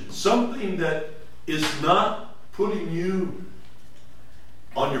affliction, something that is not putting you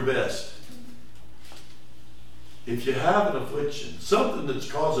on your best. If you have an affliction, something that's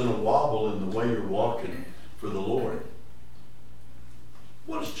causing a wobble in the way you're walking for the Lord,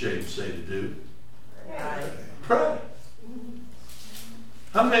 what does James say to do? Pray.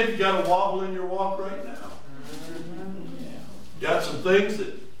 How many of you got a wobble in your walk right now? Got some things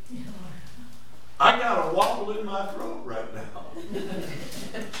that... I got a wobble in my throat right now.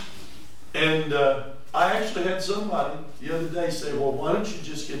 And I actually had somebody the other day say, well, why don't you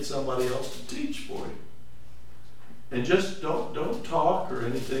just get somebody else to teach for you? And just don't talk or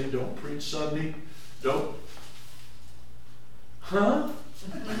anything. Don't preach Sunday. Don't. Huh?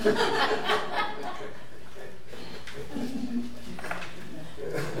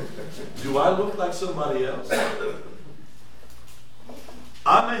 Do I look like somebody else?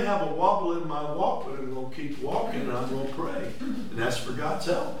 I may have a wobble in my walk, but I'm going to keep walking and I'm going to pray and ask for God's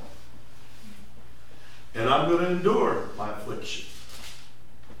help. And I'm going to endure my affliction.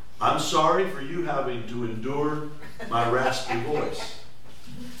 I'm sorry for you having to endure my raspy voice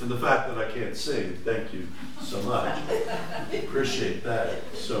and the fact that I can't sing. Thank you so much. Appreciate that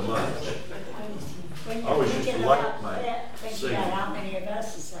so much. I always used to like my singing. How many of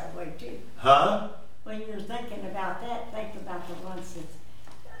us is that way too? Huh? When you're thinking about that, think about the ones that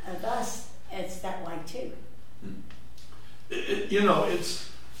of us, it's that way too.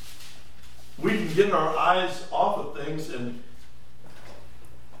 We can get our eyes off of things, and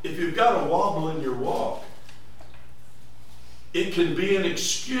if you've got a wobble in your walk, it can be an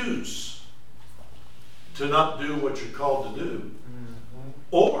excuse to not do what you're called to do.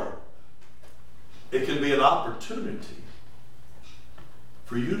 Or it can be an opportunity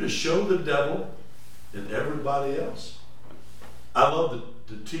for you to show the devil and everybody else. I love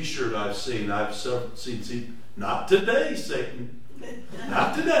the t-shirt I've seen. I've seen, not today, Satan.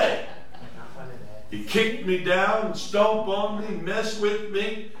 Not today. He kicked me down, stomped on me, messed with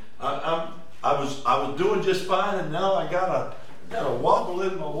me. I was doing just fine, and now I got a wobble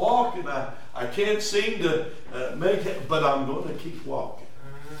in my walk, and I can't seem to make it. But I'm going to keep walking.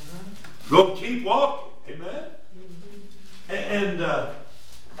 Go keep walking. Amen. And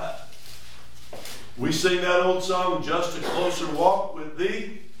we sing that old song, "Just a Closer Walk with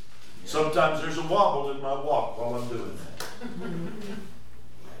Thee." Sometimes there's a wobble in my walk while I'm doing that.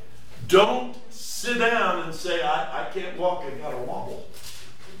 Don't sit down and say, I can't walk, I got a wobble.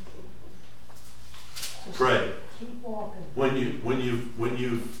 Pray. Keep walking. When you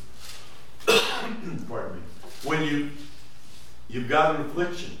pardon me, when you've got an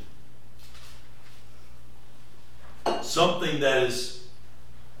affliction, something that is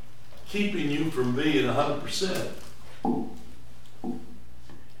keeping you from being 100%.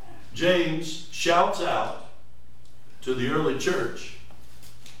 James shouts out to the early church.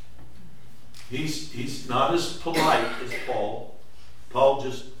 He's not as polite as Paul. Paul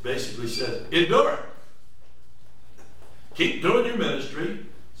just basically says, endure. Keep doing your ministry.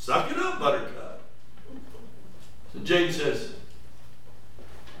 Suck it up, buttercup. So James says,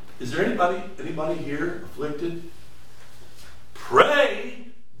 is there anybody here afflicted? Pray.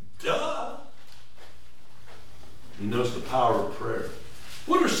 Duh. He knows the power of prayer.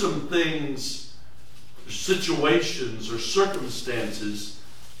 What are some things, situations, or circumstances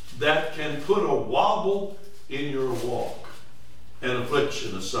that can put a wobble in your walk? An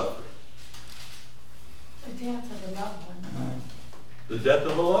affliction, a suffering. The death of a loved one. The death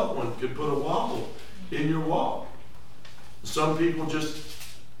of a loved one can put a wobble in your walk. Some people just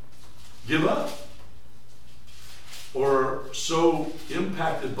give up, or so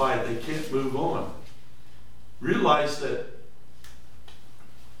impacted by it they can't move on. Realize that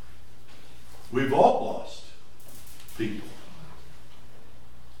we've all lost people.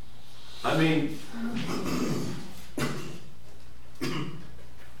 I mean, can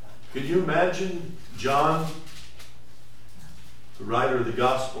you imagine John, the writer of the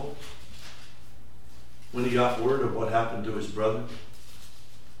gospel, when he got word of what happened to his brother?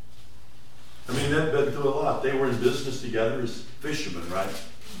 I mean, they've been through a lot. They were in business together as fishermen, right?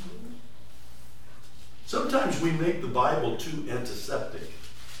 Sometimes we make the Bible too antiseptic.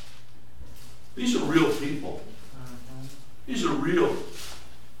 These are real people. These are real.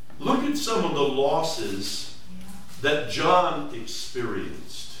 Look at some of the losses that John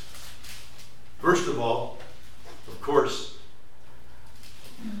experienced. First of all, of course,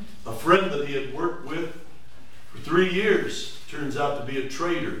 a friend that he had worked with for 3 years turns out to be a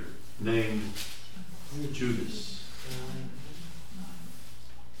traitor named Judas.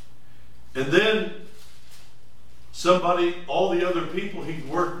 And then all the other people he'd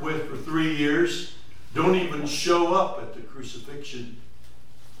worked with for 3 years don't even show up at the crucifixion.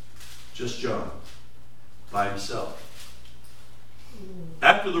 Just John, by himself.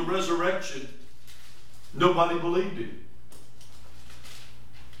 After the resurrection, nobody believed him.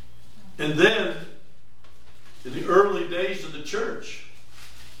 And then, in the early days of the church,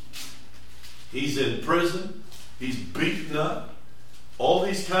 he's in prison, he's beaten up, all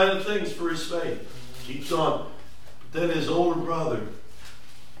these kind of things for his faith. Keeps on. But then his older brother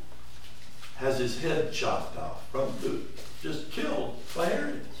has his head chopped off, just killed by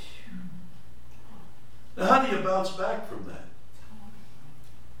Herod. Now, how do you bounce back from that?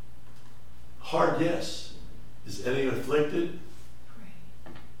 Hard, yes. Is any afflicted?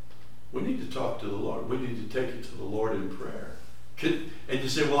 We need to talk to the Lord. We need to take it to the Lord in prayer. And you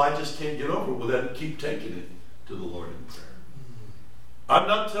say, well, I just can't get over it. Well, then keep taking it to the Lord in prayer. I'm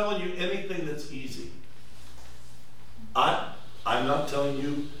not telling you anything that's easy. I'm not telling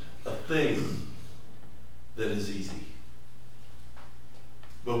you a thing that is easy.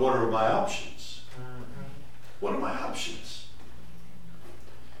 But what are my options? What are my options?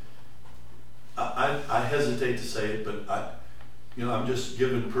 I hesitate to say it, but I'm just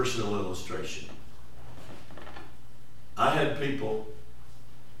giving personal illustration. I had people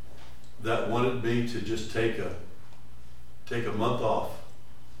that wanted me to just take a month off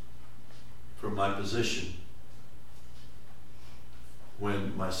from my position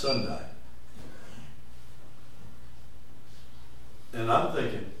when my son died. And I'm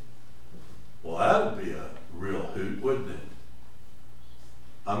thinking, well, that would be a real hoot, wouldn't it?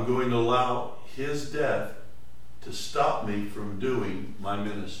 I'm going to allow his death to stop me from doing my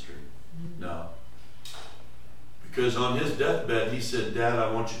ministry. No. Because on his deathbed, he said, Dad,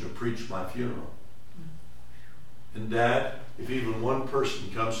 I want you to preach my funeral. And Dad, if even one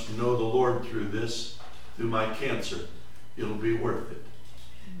person comes to know the Lord through this, through my cancer, it'll be worth it.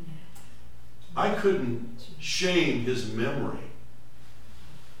 I couldn't shame his memory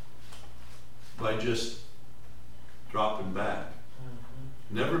by just dropping back.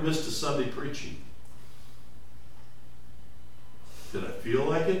 Never missed a Sunday preaching. Did I feel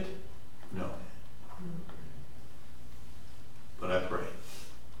like it? No. But I prayed.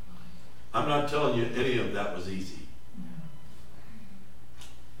 I'm not telling you any of that was easy.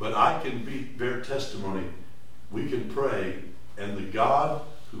 But I can bear testimony. We can pray, and the God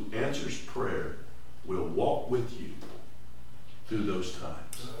who answers prayer will walk with you through those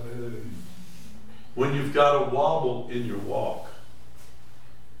times. When you've got a wobble in your walk,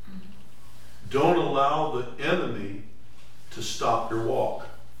 don't allow the enemy to stop your walk.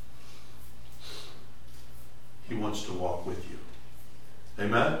 He wants to walk with you.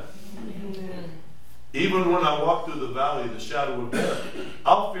 Amen? Amen. Even when I walk through the valley of the shadow of death,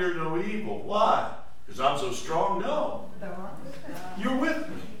 I'll fear no evil. Why? Because I'm so strong? No. You're with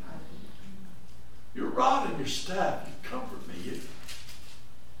me. Your rod and your staff, you comfort me.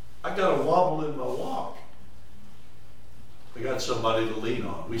 I got a wobble in my walk. I got somebody to lean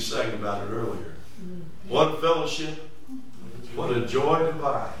on. We sang about it earlier. What fellowship. What a joy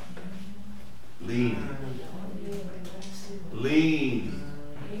divine. Lean. Lean.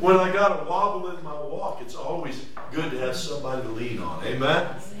 When I got a wobble in my walk, it's always good to have somebody to lean on. Amen?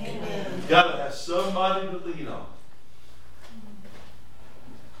 Amen. Got to have somebody to lean on.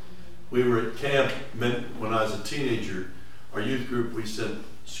 We were at camp when I was a teenager. Our youth group, we sent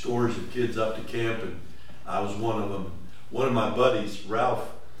scores of kids up to camp, and I was one of them. One of my buddies, Ralph,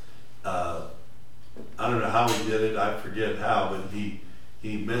 I don't know how he did it. I forget how, but he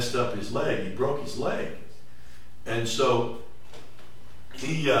messed up his leg. He broke his leg. And so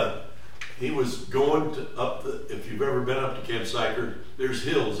he was going if you've ever been up to Camp Syker, there's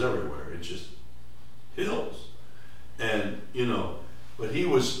hills everywhere. It's just hills. And, but he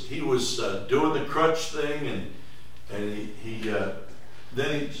was doing the crutch thing, and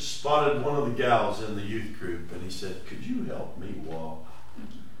then he spotted one of the gals in the youth group, and he said, could you help me walk?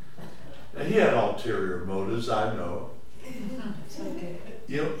 And he had ulterior motives, I know. It's okay.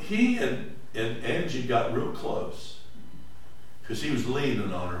 He and Angie got real close because he was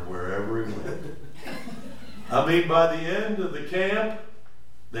leaning on her wherever he went. I mean, by the end of the camp,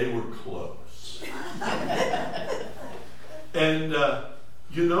 they were close. And,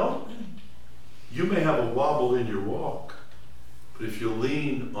 you may have a wobble in your walk, but if you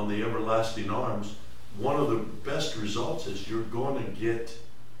lean on the everlasting arms, one of the best results is you're going to get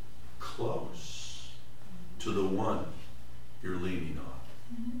close to the one you're leaning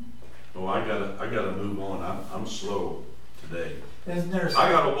on. Oh, I gotta move on. I'm slow today. Isn't there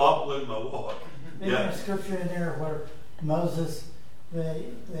I got a wobble in my walk. Isn't there a scripture in there where Moses,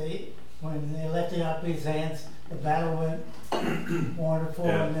 when they lifted up his hands, the battle went wonderful,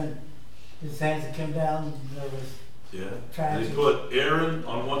 and then his hands had come down, and there was tragic. They put Aaron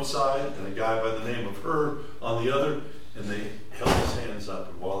on one side and a guy by the name of Hur on the other, and they held his hands up,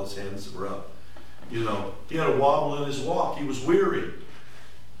 and while his hands were up, he had a wobble in his walk. He was weary.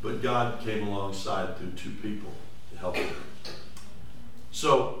 But God came alongside through two people to help him.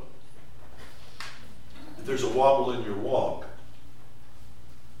 So, if there's a wobble in your walk,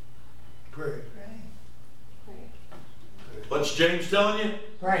 pray. What's James telling you?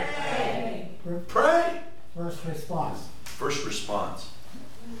 Pray. Pray. First response. First response.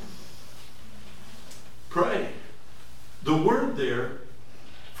 Pray. The word there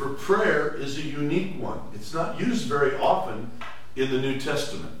for prayer is a unique one. It's not used very often in the New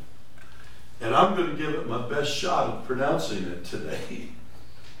Testament. And I'm going to give it my best shot of pronouncing it today.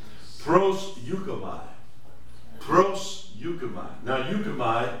 Pros euchomai. Pros euchomai. Now,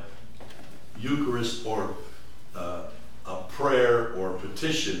 euchomai, Eucharist, or a prayer or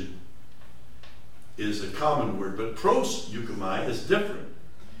petition is a common word, but pros euchomai is different.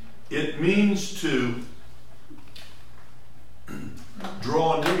 It means to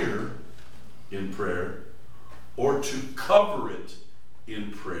draw near in prayer, or to cover it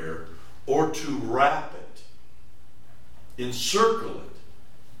in prayer, or to wrap it, encircle it.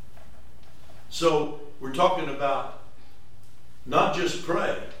 So we're talking about not just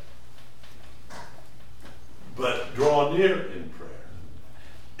pray, but draw near in prayer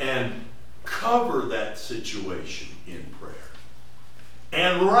and cover that situation in prayer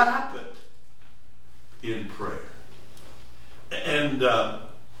and wrap it in prayer. And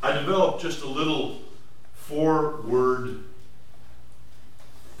I developed just a little four-word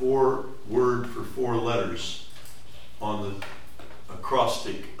for 4 letters on the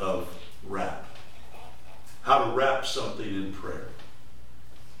acrostic of wrap. How to wrap something in prayer.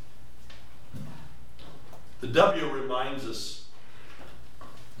 The W reminds us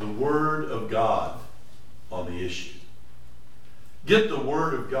the Word of God on the issue. Get the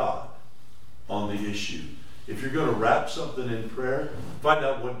Word of God on the issue. If you're going to wrap something in prayer, find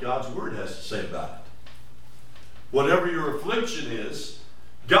out what God's Word has to say about it. Whatever your affliction is,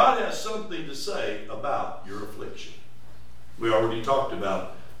 God has something to say about your affliction. We already talked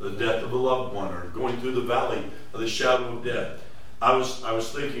about the death of a loved one or going through the valley of the shadow of death. I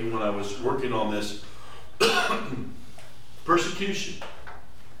was thinking when I was working on this, persecution.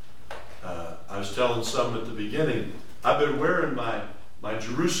 I was telling some at the beginning, I've been wearing my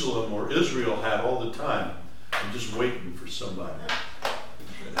Jerusalem or Israel hat all the time. I'm just waiting for somebody.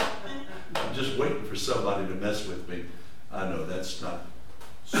 I'm just waiting for somebody to mess with me. I know that's not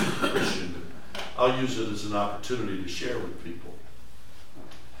super Christian, but I'll use it as an opportunity to share with people.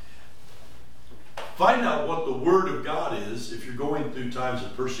 Find out what the Word of God is if you're going through times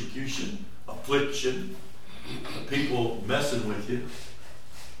of persecution, affliction, people messing with you.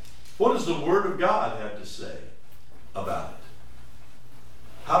 What does the Word of God have to say about it?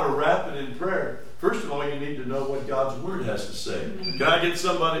 How to wrap it in prayer. First of all, you need to know what God's Word has to say. Can I get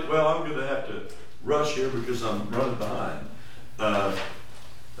somebody? Well, I'm going to have to rush here because I'm running behind.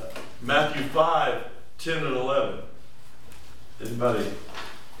 Matthew 5, 10 and 11. Anybody?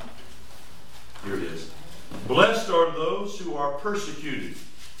 Here it is. Blessed are those who are persecuted.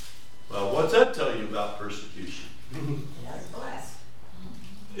 Well, what's that tell you about persecution? That's blessed.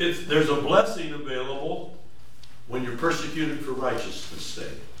 There's a blessing available when you're persecuted for righteousness'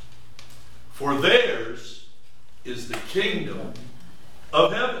 sake. For theirs is the kingdom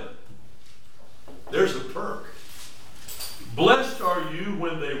of heaven. There's a perk. Blessed are you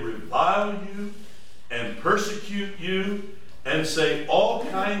when they revile you and persecute you and say all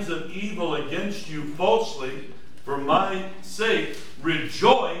kinds of evil against you falsely for my sake.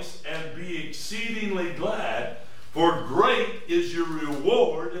 Rejoice and be exceedingly glad, for great is your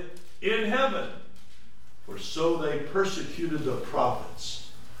reward in heaven. For so they persecuted the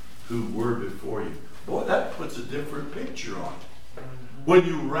prophets who were before you. Boy, that puts a different picture on it. When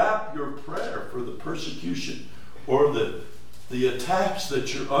you wrap your prayer for the persecution or the attacks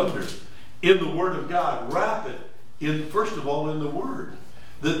that you're under in the Word of God, wrap it in, first of all, in the Word.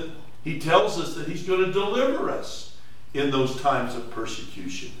 That He tells us that He's going to deliver us in those times of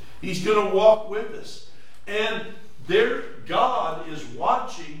persecution. He's going to walk with us. And there, God is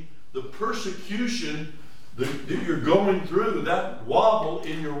watching the persecution that you're going through, that wobble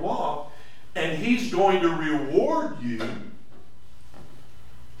in your walk, and He's going to reward you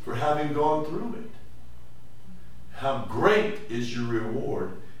for having gone through it. How great is your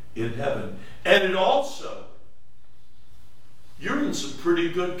reward in heaven. And it also, you're in some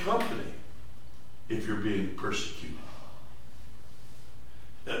pretty good company if you're being persecuted.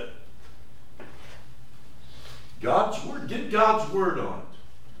 God's Word, get God's Word on it.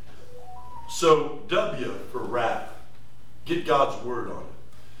 So, W for wrap. Get God's Word on it.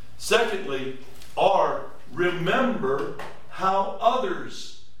 Secondly, R, remember how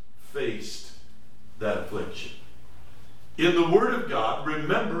others faced that affliction. In the Word of God,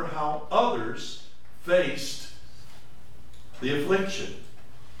 remember how others faced the affliction.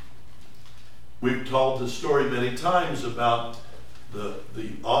 We've told the story many times about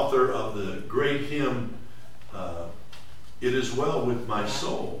the author of the great hymn, It Is Well With My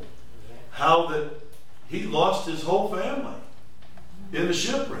Soul. How that he lost his whole family in a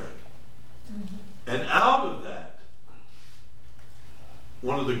shipwreck. And out of that,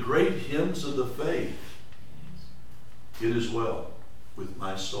 one of the great hymns of the faith, It Is Well With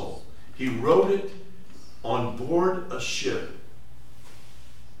My Soul. He wrote it on board a ship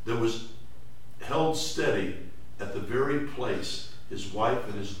that was held steady at the very place his wife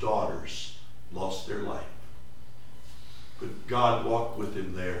and his daughters lost their life. But God walked with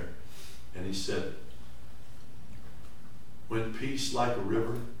him there, and he said, when peace like a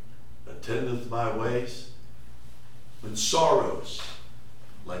river attendeth my ways, when sorrows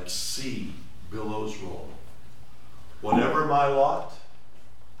like sea billows roll, whatever my lot,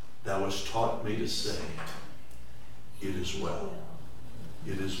 thou hast taught me to say, it is well.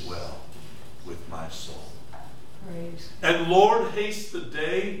 It is well with my soul. Praise. And Lord, haste the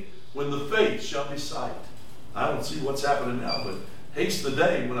day when the faith shall be sight. I don't see what's happening now, but haste the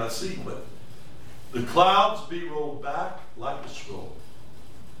day when I see, but the clouds be rolled back like a scroll.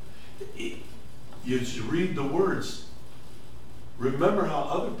 You read the words, remember how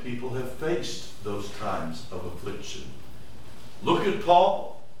other people have faced those times of affliction. Look at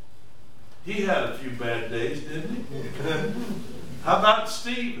Paul. He had a few bad days, didn't he? How about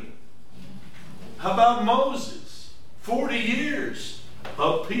Stephen? How about Moses? 40 years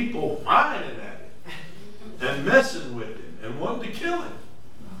of people whining at him and messing with him and wanting to kill him.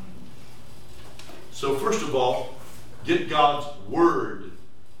 So first of all, get God's word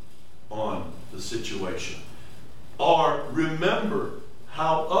on the situation. Or remember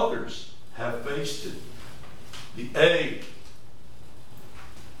how others have faced it. The A,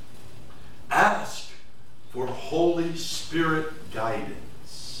 ask for Holy Spirit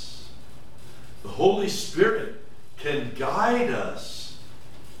guidance. The Holy Spirit can guide us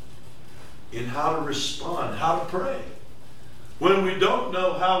in how to respond, how to pray. When we don't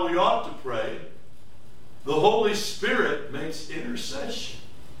know how we ought to pray, the Holy Spirit makes intercession.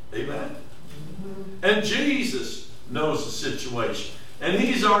 Amen? And Jesus knows the situation. And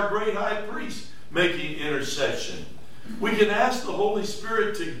He's our great high priest making intercession. We can ask the Holy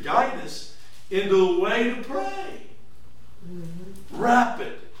Spirit to guide us into the way to pray.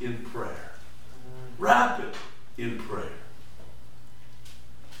 Rapid in prayer. Rapid in prayer.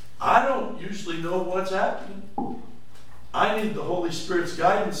 I don't usually know what's happening. I need the Holy Spirit's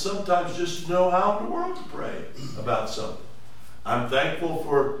guidance sometimes just to know how in the world to pray about something. I'm thankful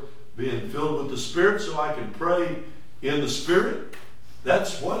for being filled with the Spirit so I can pray in the Spirit.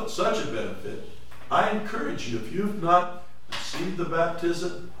 That's such a benefit. I encourage you, if you have not received the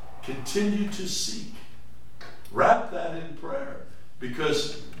baptism, continue to seek. Wrap that in prayer,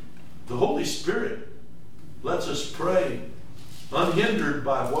 because the Holy Spirit lets us pray unhindered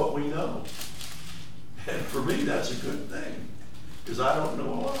by what we know. And for me, that's a good thing, because I don't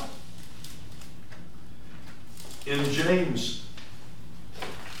know a lot. In James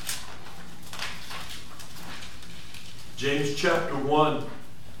chapter 1,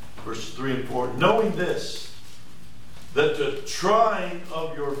 verses 3 and 4, knowing this, that the trying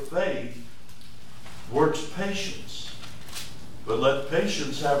of your faith works patience. But let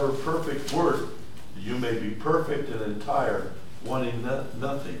patience have her perfect work, that you may be perfect and entire, wanting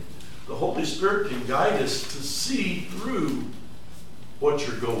nothing. The Holy Spirit can guide us to see through what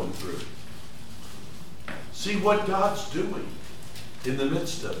you're going through. See what God's doing in the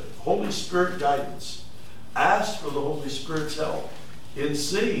midst of it. Holy Spirit guidance. Ask for the Holy Spirit's help in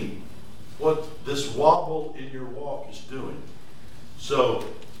seeing what this wobble in your walk is doing. So,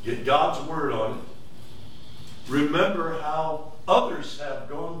 get God's word on it. Remember how others have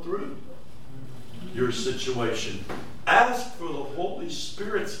gone through your situation. Ask for the Holy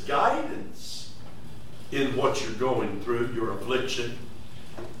Spirit's guidance in what you're going through, your affliction.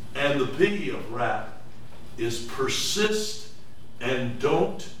 And the P of RAP is persist and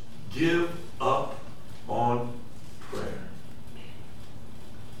don't give up on prayer.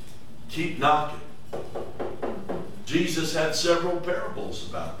 Keep knocking. Jesus had several parables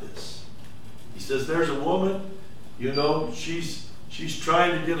about this. He says there's a woman, she's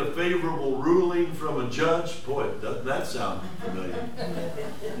trying to get a favorable ruling from a judge. Boy, doesn't that sound familiar?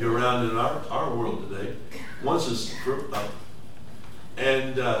 You're around in our world today. Once is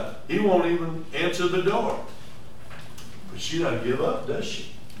and he won't even answer the door. But she doesn't give up, does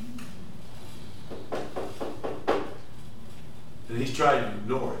she? And he's trying to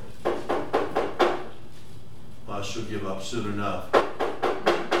ignore it. Well, she'll give up soon enough.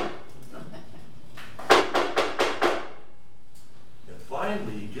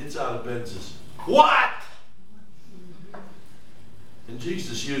 Finally, he gets out of bed and says, "What?" And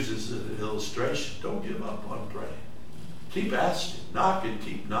Jesus uses an illustration. Don't give up on praying. Keep asking. Knock and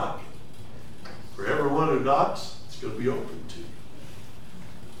keep knocking. For everyone who knocks, it's going to be open to you.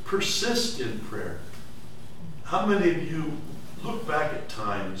 Persist in prayer. How many of you look back at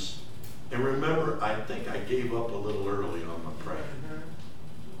times and remember, I think I gave up a little early on my prayer.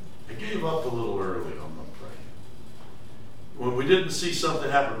 I gave up a little early on my prayer. When we didn't see something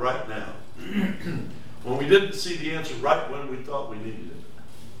happen right now. When we didn't see the answer right when we thought we needed it.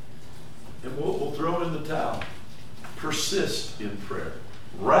 And we'll throw in the towel. Persist in prayer.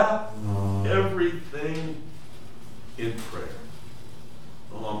 Wrap everything in prayer.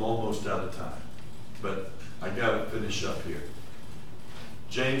 Well, I'm almost out of time. But I got to finish up here.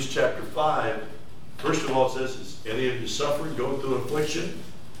 James chapter 5. First of all, it says, is any of you suffering, going through affliction?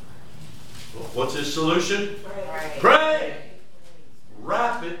 Well, what's his solution? Pray. Pray.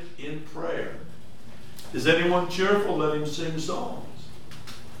 Wrap it in prayer. Is anyone cheerful? Let him sing psalms.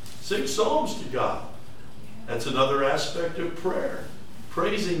 Sing psalms to God. That's another aspect of prayer.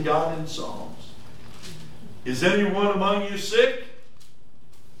 Praising God in psalms. Is anyone among you sick?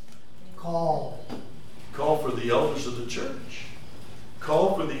 Call. Call for the elders of the church.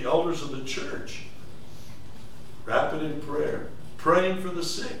 call for the elders of the church. Wrap it in prayer. Praying for the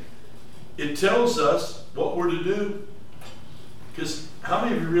sick. It tells us what we're to do. Because how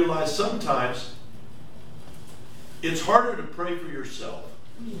many of you realize sometimes it's harder to pray for yourself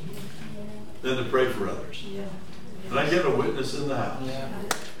than to pray for others? Yeah. And I get a witness in the house. Yeah.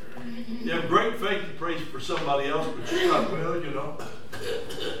 You have great faith to pray for somebody else, but you're not, well, you know,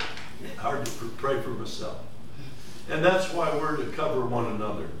 hard to pray for myself. And that's why we're to cover one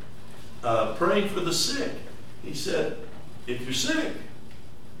another. Praying for the sick. He said, if you're sick,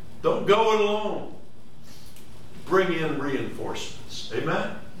 don't go it alone. Bring in reinforcements.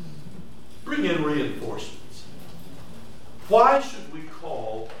 Amen? Bring in reinforcements. Why should we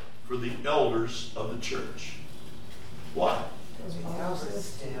call for the elders of the church? Why?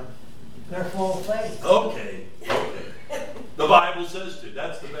 They're full of faith. Okay. The Bible says to.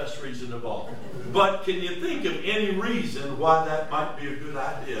 That's the best reason of all. But can you think of any reason why that might be a good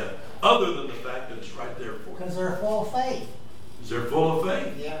idea, other than the fact that it's right there for you? Because they're full of faith. Because they're full of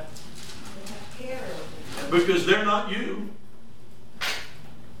faith. Yeah. Because they're not you.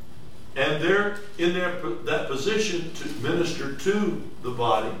 And they're in that position to minister to the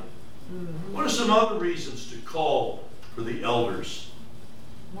body. Mm-hmm. What are some other reasons to call for the elders?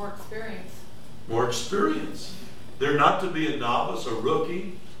 More experience. More experience. They're not to be a novice, a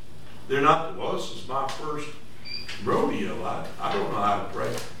rookie. They're not, well, this is my first rodeo. I don't know how to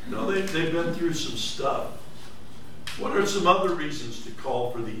pray. No, they've been through some stuff. What are some other reasons to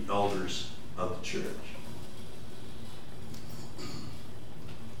call for the elders of the church?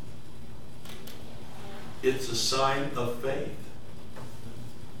 It's a sign of faith.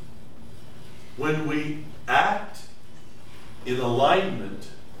 When we act in alignment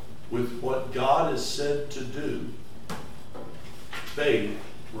with what God has said to do, faith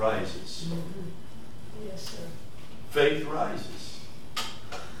rises. Mm-hmm. Yes, sir. Faith rises.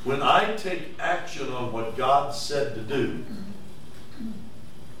 When I take action on what God said to do,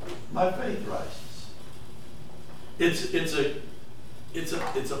 my faith rises.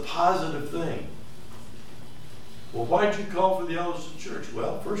 It's a positive thing. Well, why'd you call for the elders of the church?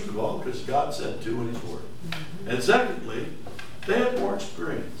 Well, first of all, because God said to in His Word. Mm-hmm. And secondly, they have more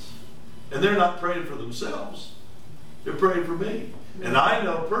experience. And they're not praying for themselves. They're praying for me. Mm-hmm. And I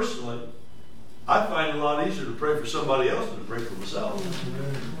know personally, I find it a lot easier to pray for somebody else than to pray for myself.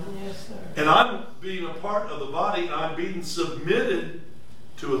 Mm-hmm. Yes, sir. And I'm being a part of the body, and I'm being submitted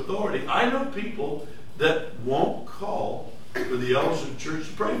to authority. I know people that won't call for the elders of the church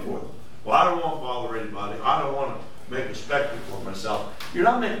to pray for them. Well, I don't want to bother anybody. I don't want to make a spectacle of myself. You're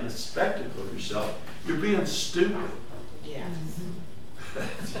not making a spectacle of yourself. You're being stupid. Yeah.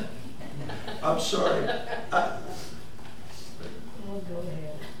 I'm sorry. Oh, go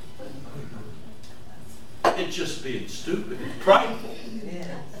ahead. It's just being stupid. It's prideful.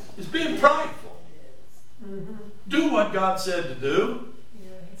 Yeah. It's being prideful. Mm-hmm. Do what God said to do. Yeah,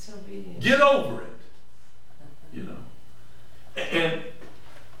 it's obedience. Get over it. You know.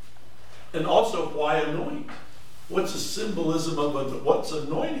 And also, why anoint? What's the symbolism of what's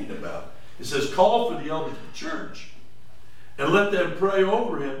anointing about? It says, call for the elders of the church and let them pray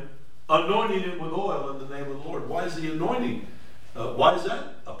over him, anointing him with oil in the name of the Lord. Why is the anointing? Why is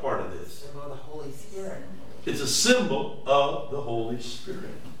that a part of this? Symbol of the Holy Spirit. It's a symbol of the Holy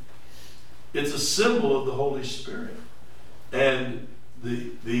Spirit. It's a symbol of the Holy Spirit. And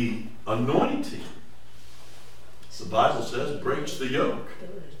the anointing, the Bible says, breaks the yoke.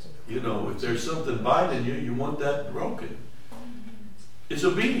 You know, if there's something binding you, you want that broken. It's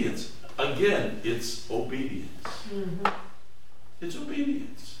obedience. Again, it's obedience. Mm-hmm. It's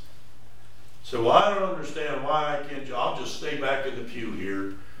obedience. So I don't understand why I can't. I'll just stay back in the pew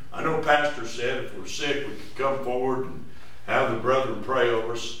here. I know Pastor said if we're sick, we could come forward and have the brethren pray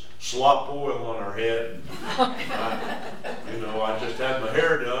over us, slop oil on our head. I just had my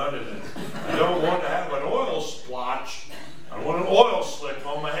hair done, and I don't want to have an oil splotch. I want an oil slick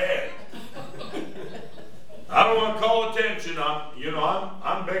on my head. I don't want to call attention. I'm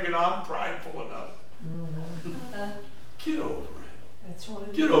big and I'm prideful enough. Mm-hmm. Get over it. That's what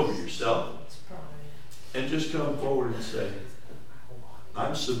it Get is. over yourself. It's pride. And just come forward and say,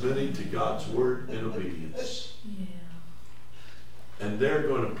 I'm submitting to God's word in obedience. Yeah. And they're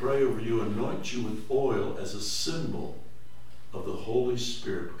going to pray over you, anoint you with oil as a symbol of the Holy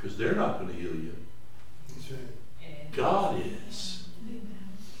Spirit, because they're not going to heal you. That's right. God is.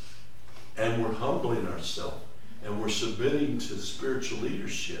 And we're humbling ourselves, and we're submitting to spiritual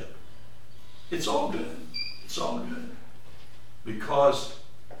leadership. It's all good. It's all good. Because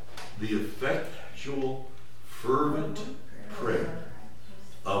the effectual, fervent prayer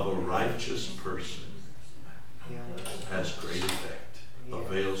of a righteous person has great effect.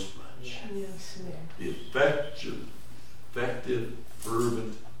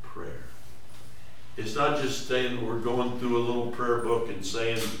 saying we're going through a little prayer book and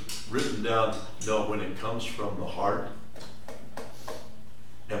saying, written down, no, when it comes from the heart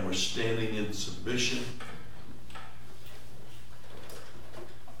and we're standing in submission,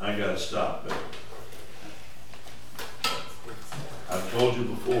 I gotta stop. But I've told you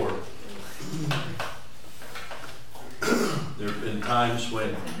before, there have been times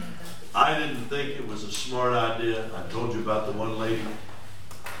when I didn't think it was a smart idea. I told you about the one lady.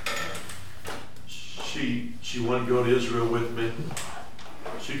 She wanted to go to Israel with me.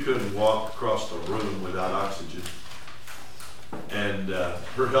 She couldn't walk across the room without oxygen. And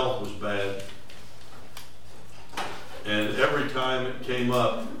her health was bad. And every time it came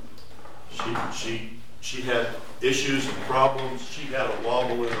up, she had issues and problems. She had a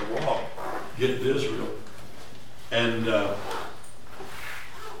wobble in her walk getting to Israel. And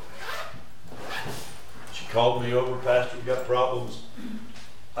she called me over, Pastor, we got problems.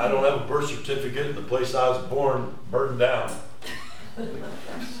 I don't have a birth certificate, and the place I was born burned down.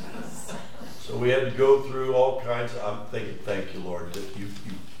 So we had to go through all kinds of, I'm thinking, thank you, Lord, that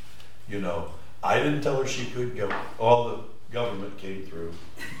you know, I didn't tell her she couldn't go. All the government came through.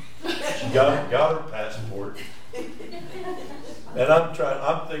 She got her passport. And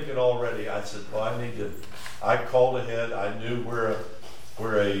I'm thinking already, I said, well, I called ahead. I knew where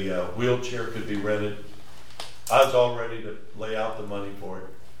a wheelchair could be rented. I was all ready to lay out the money for it.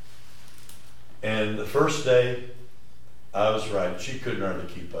 And the first day, I was right. She couldn't hardly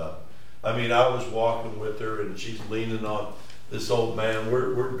keep up. I mean, I was walking with her, and she's leaning on this old man.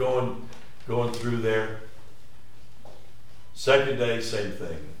 We're going through there. Second day, same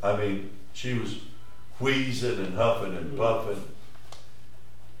thing. I mean, she was wheezing and huffing and puffing.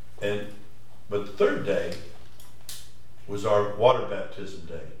 But the third day was our water baptism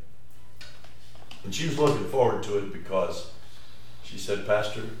day. And she was looking forward to it because she said,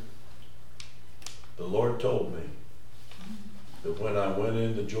 Pastor, the Lord told me that when I went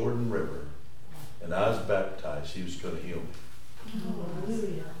in the Jordan River and I was baptized, He was going to heal me.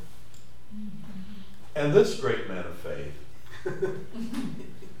 Hallelujah. And this great man of faith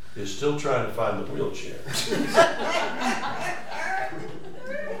is still trying to find the wheelchair.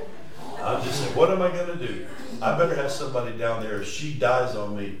 I'm just saying, what am I going to do? I better have somebody down there if she dies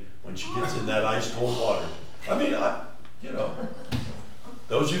on me when she gets in that ice cold water. I mean,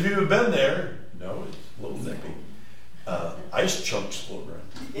 those of you who have been there know it's a little nippy. Ice chunks floating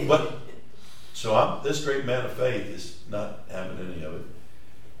around. But so this great man of faith is not having any of it.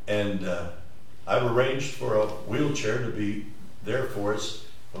 And I've arranged for a wheelchair to be there for us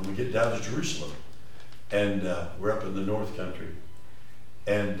when we get down to Jerusalem. And we're up in the North Country.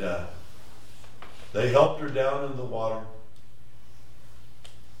 And they helped her down in the water.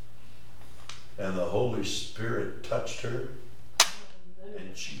 And the Holy Spirit touched her.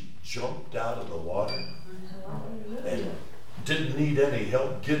 And she jumped out of the water. And didn't need any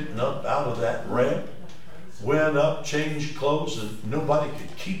help getting up out of that ramp. Went up, changed clothes, and nobody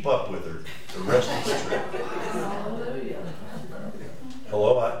could keep up with her the rest of the trip.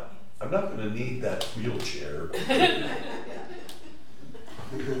 Hello, I'm not going to need that wheelchair.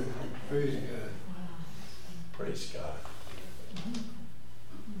 Praise God. Praise God.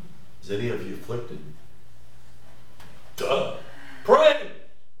 Is any of you afflicted? Duh. Pray.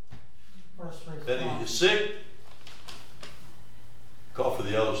 If any of you sick, call for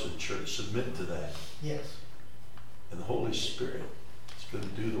the elders of the church. Submit to that. Yes. And the Holy Spirit is going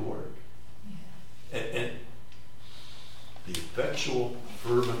to do the work. And the effectual,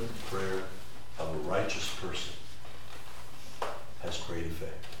 fervent prayer of a righteous person has great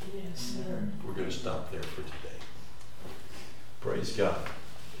effect. Yes, sir. We're going to stop there for today. Praise God.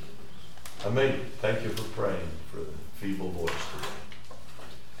 Amen. Thank you for praying for the feeble voice today.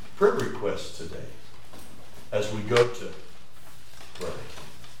 Prayer requests today as we go to pray.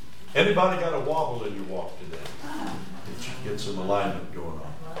 Anybody got a wobble in your walk today? That you get some alignment going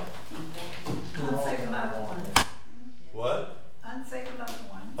on. Unsaved loved ones. What? Unsaved loved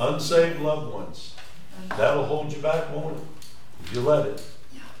ones. Unsaved loved ones. That'll hold you back, won't it? If you let it.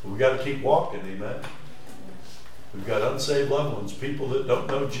 We've got to keep walking, amen? We've got unsaved loved ones, people that don't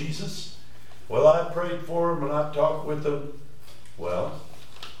know Jesus. Well, I prayed for them and I've talked with them. Well,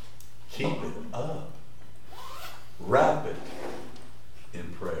 keep it up. Wrap it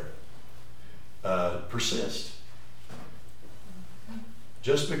in prayer. Persist.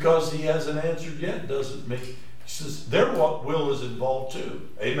 Just because He hasn't answered yet doesn't mean... He says their will is involved too.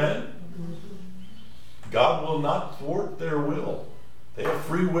 Amen? God will not thwart their will. They have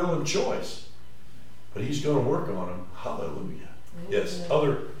free will and choice. But He's going to work on them. Hallelujah. Yes.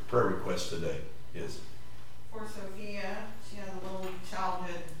 Other prayer requests today. Yes. For Sophia, she has a little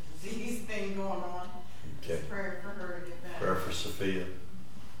childhood disease thing going on. Okay. Prayer for her to get better. Prayer for Sophia.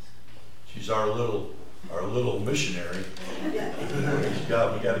 She's our little missionary. Praise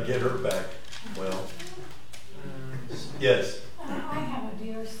God, we got to get her back. Well, yes. I have a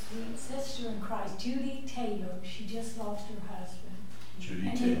dear sweet sister in Christ, Judy Taylor. She just lost her husband. Judy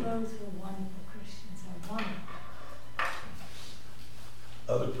and Taylor. they both were wonderful Christians. They're wonderful.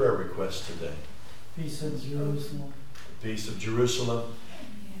 Other prayer requests today. Peace in Jerusalem. The peace of Jerusalem. Yes,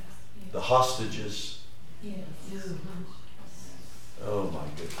 yes. The hostages. Yes. Oh my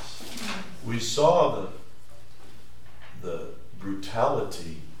goodness. We saw the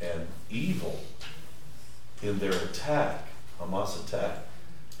brutality and evil in their attack, Hamas attack.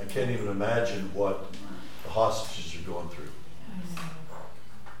 I can't even imagine what the hostages are going through.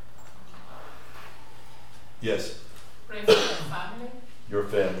 Yes? Pray for your family. Your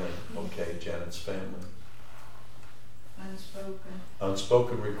family. Okay, Janet's family. Unspoken.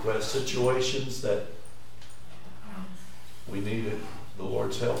 Unspoken requests, situations that we need the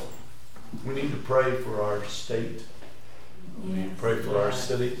Lord's help. We need to pray for our state. We need to pray for our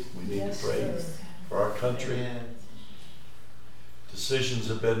city. We need to pray for our country. Decisions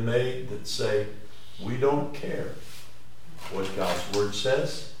have been made that say, we don't care what God's Word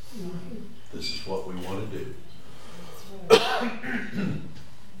says. This is what we want to do.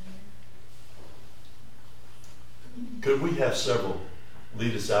 Could we have several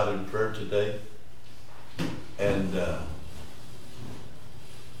lead us out in prayer today? And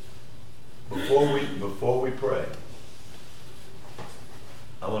before we pray,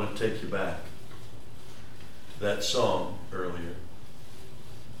 I want to take you back to that song earlier.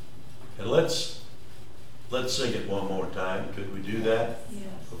 And let's sing it one more time. Could we do that? Yes.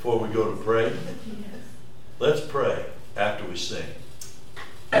 Before we go to pray? Yes. Let's pray after we sing.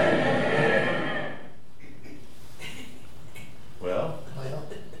 Well,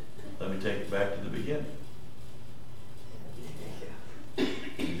 let me take it back to the beginning.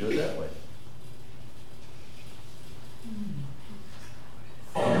 You do it that way.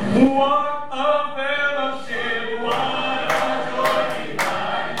 What a fellowship, what a joy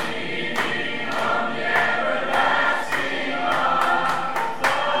divine, leaning on the everlasting arms.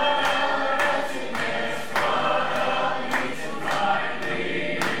 What a blessedness, what a peace of mind,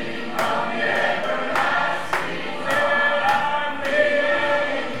 leaning on the everlasting arms. I'm feeling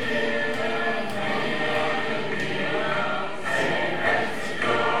safe and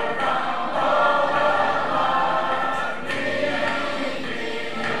secure from all alarms.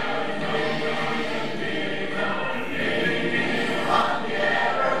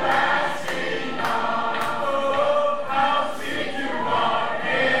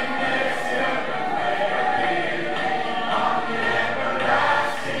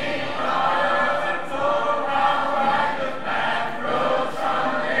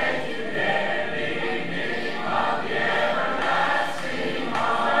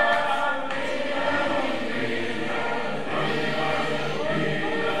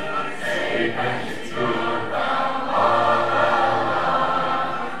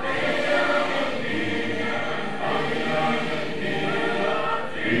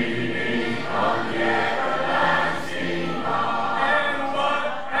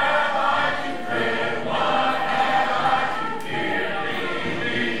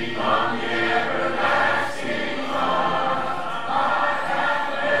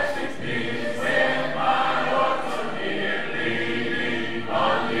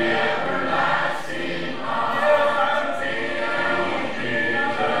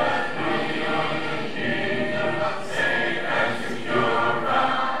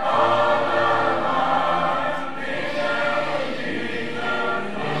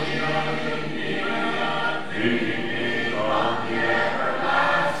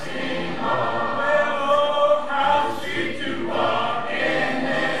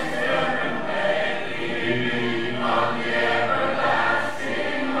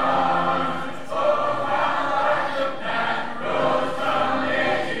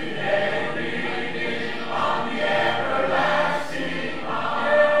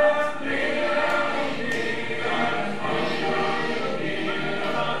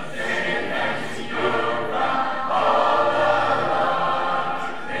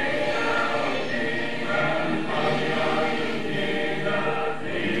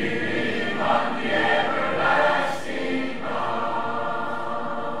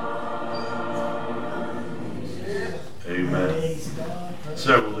 Amen.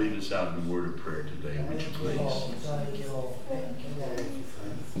 Several lead us out in a word of prayer today, would you please? Thank you, Lord. Thank you, Lord.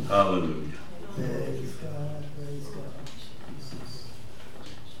 Hallelujah. Praise God, praise God.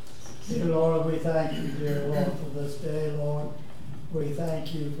 Dear Lord, we thank you, dear Lord, for this day, Lord. We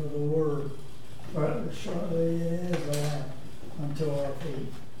thank you for the word but surely it is a lamp unto our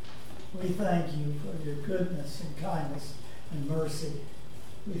feet. We thank you for your goodness and kindness and mercy.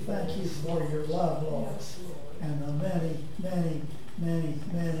 We thank you for your love, Lord, and the many, many, many,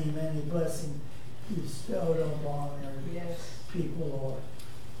 many, many blessings you bestowed upon your people, Lord.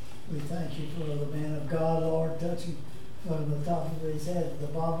 We thank you for the man of God, Lord, touching from the top of his head to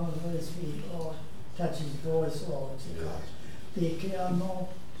the bottom of his feet, Lord. Touch his voice, Lord. Te ke amo,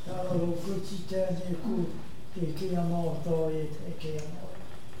 tālo kuchi tēne ku, te ke amo toi, te ke amo.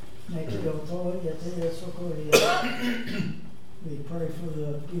 Ne ke o toi, te sokoria. We pray for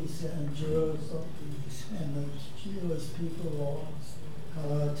the peace in Jerusalem and the Jewish people, Lord.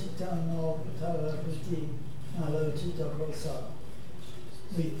 Hala titano, tala puti, hala titakosa.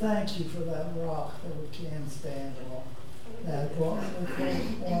 We thank you for that rock that we can stand on. That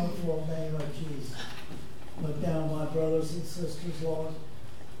wonderful name of Jesus. Look down, my brothers and sisters, Lord.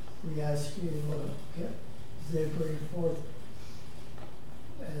 We ask you, Lord, as they bring forth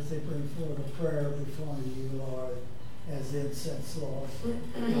a prayer before you, Lord, as incense, Lord. Thank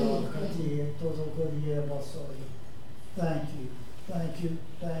you, thank you,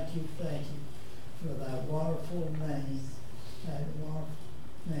 thank you, thank you for that wonderful name, that wonderful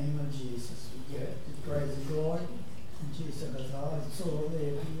name of Jesus. We give it praise and glory. In Jesus' name, so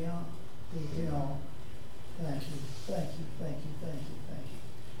live beyond. Thank you, thank you, thank you, thank you, thank you.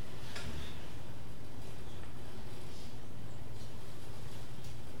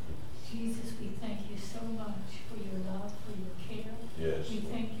 Jesus, we thank you so much for your love, for your care. Yes. We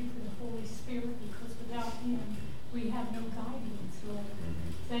thank you for the Holy Spirit, because without him, we have no guidance, Lord.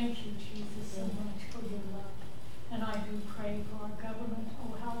 Thank you, Jesus, so much for your love. And I do pray for our government.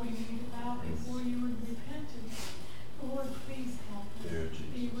 Oh, how we need to bow before you in repentance. Lord, please help us.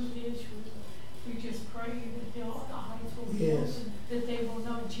 Be with Israel. We just pray that their eyes will be open, that they will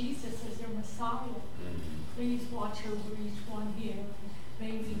know Jesus as their Messiah. Please watch over each one here.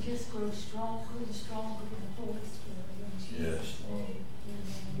 May we just grow stronger and stronger in the Holy Spirit. In Jesus' name.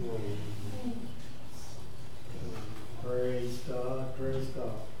 Amen. Praise God, praise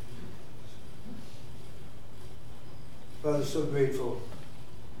God. Father, so grateful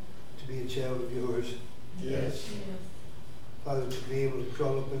to be a child of yours. Yes. Father, to be able to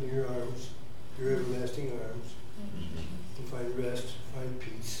crawl up in your arms, your everlasting arms, and find rest, find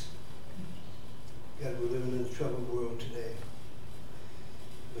peace. God, we're living in a troubled world today,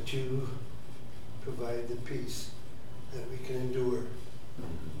 but you provide the peace that we can endure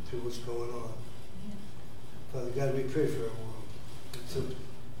through what's going on. Father God, we pray for our world.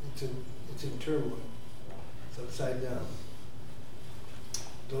 It's in turmoil. It's upside down.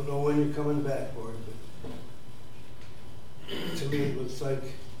 Don't know when you're coming back, Lord, but to me it looks like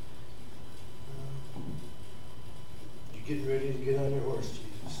you're getting ready to get on your horse,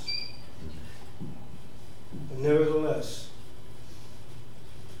 Jesus. But nevertheless,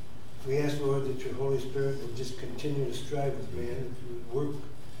 we ask, Lord, that your Holy Spirit will just continue to strive with man, that you would work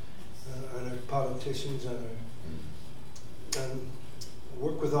on our politicians,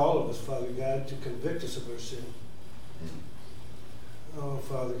 work with all of us, Father God, to convict us of our sin. Oh,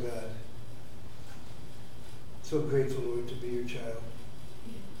 Father God, so grateful, Lord, to be your child.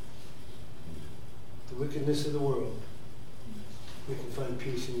 The wickedness of the world, we can find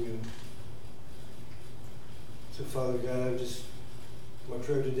peace in you. So, Father God, my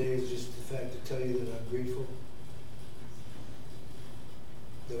prayer today is just the fact to tell you that I'm grateful,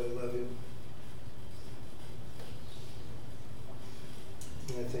 that I love you.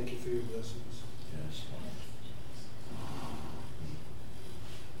 And I thank you for your blessings. Yes.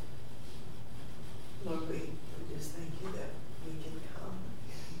 Lord, we just thank you that we can come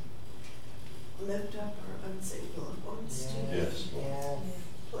and lift up our unsaved loved ones to you. Yes.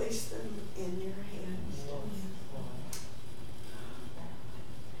 Place them in your hands.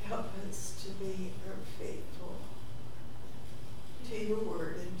 Help us to be faithful to your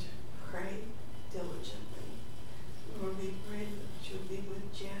word and to pray diligently. Lord, we pray that you'll be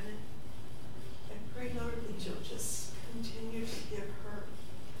with Janet. I pray, Lord, that you'll just continue to give her.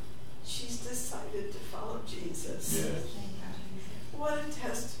 She's decided to follow Jesus. Yes. What a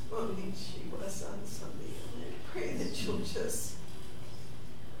testimony she was on Sunday. And I pray that you'll just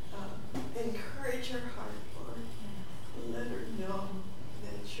encourage her heart, Lord, and let her know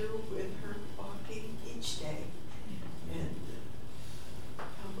that you're with her walking each day. And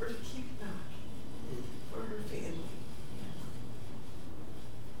help her to keep knocking for her family.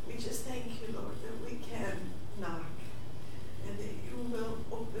 We just thank you, Lord, that we can knock and that you will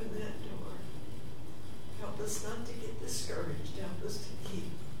open that door. Help us not to get discouraged. Help us to keep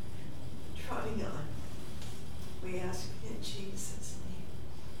trotting on. We ask in Jesus' name.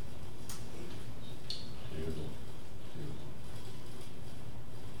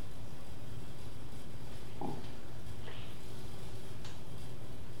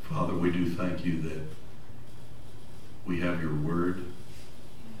 Father, we do thank you that we have your word.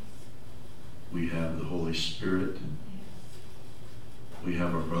 We have the Holy Spirit. We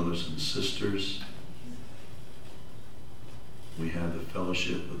have our brothers and sisters. We have the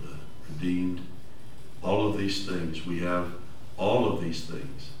fellowship of the redeemed. All of these things. We have all of these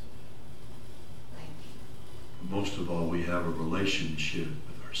things. But most of all, we have a relationship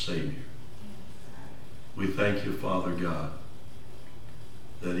with our Savior. We thank you, Father God,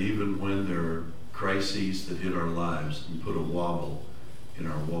 that even when there are crises that hit our lives and put a wobble in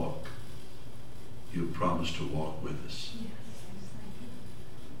our walk, you have promised to walk with us.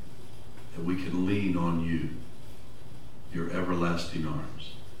 That we can lean on you, your everlasting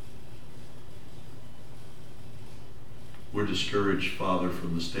arms. We're discouraged, Father,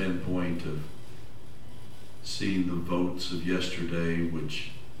 from the standpoint of seeing the votes of yesterday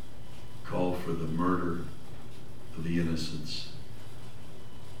which call for the murder of the innocents,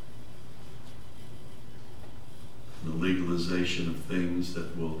 and the legalization of things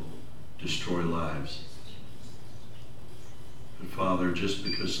that will destroy lives. But Father, just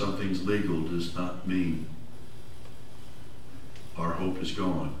because something's legal does not mean our hope is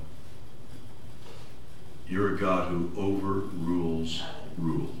gone. You're a God who overrules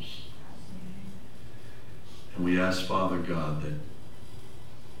rules. And we ask, Father God, that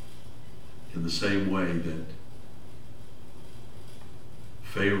in the same way that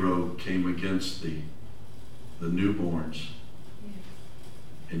Pharaoh came against the newborns,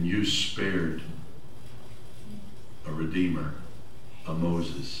 and you spared a Redeemer, a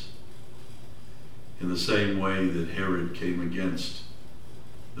Moses, in the same way that Herod came against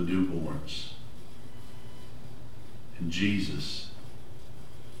the newborns, and Jesus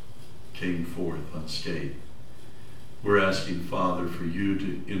came forth unscathed. We're asking, Father, for you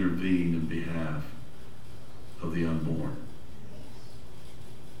to intervene in behalf of the unborn,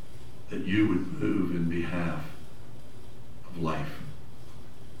 that you would move in behalf of life.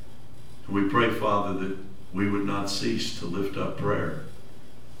 And we pray, Father, that we would not cease to lift up prayer,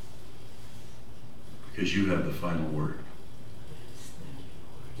 because you have the final word.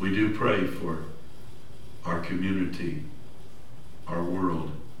 We do pray for our community, our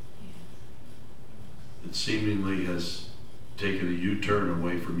world, that seemingly has taken a U-turn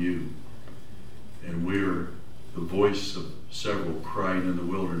away from you. And we're the voice of several crying in the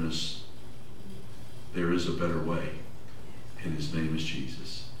wilderness, there is a better way, and his name is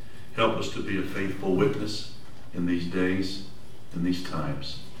Jesus. Help us to be a faithful witness in these days, in these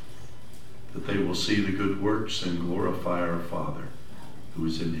times, that they will see the good works and glorify our Father who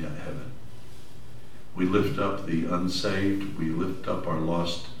is in heaven. We lift up the unsaved. We lift up our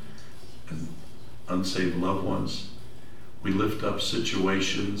lost and unsaved loved ones. We lift up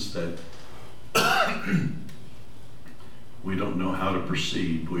situations that we don't know how to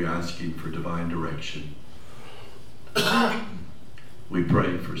proceed. We're asking for divine direction. We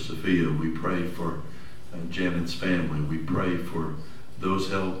pray for Sophia. We pray for Janet's family. We pray for those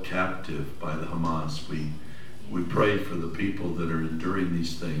held captive by the Hamas. We pray for the people that are enduring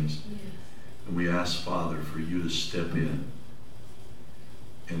these things. And we ask, Father, for you to step in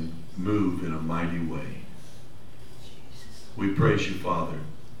and move in a mighty way. We praise you, Father,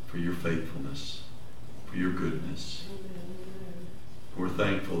 for your faithfulness, for your goodness. We're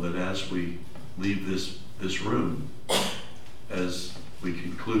thankful that as we leave this room, as we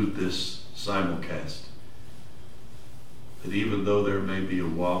conclude this simulcast, that even though there may be a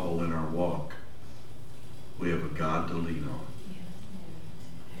wobble in our walk, we have a God to lean on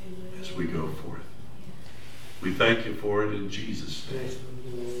as we go forth. We thank you for it in Jesus'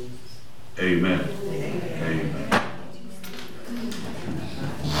 name. Amen. Amen.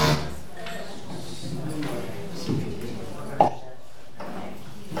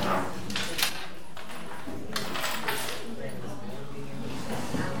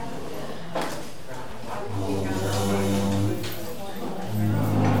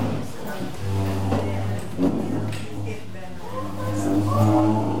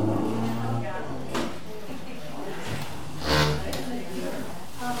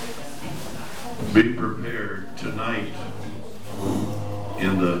 Be prepared tonight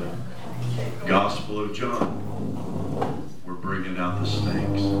in the Gospel of John. We're bringing out the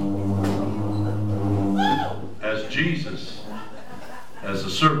snakes. As Jesus, as the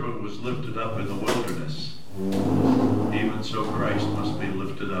serpent was lifted up in the wilderness, even so Christ must be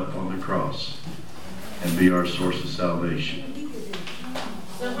lifted up on the cross and be our source of salvation.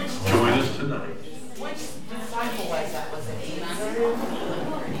 Join us tonight. Which disciple was that? Was it Andrew?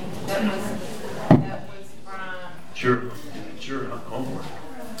 That was from... It's your homework.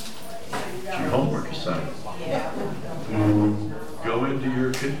 It's your homework assignment. Yeah. Go into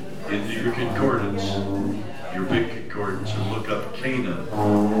into your concordance, your big concordance, and look up Cana,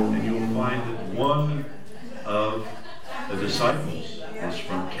 and you'll find that one of the disciples is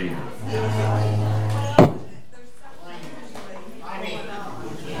from Cana.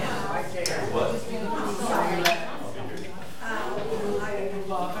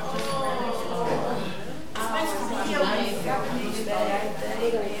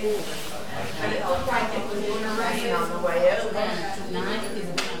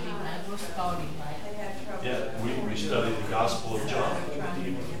 Yeah, we studied the Gospel of John.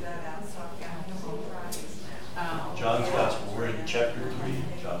 John's Gospel. We're in chapter 3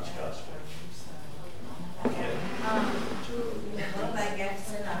 of John's Gospel. Okay.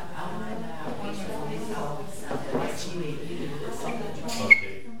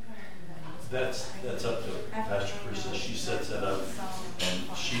 That's up to Pastor Krista. She sets that up,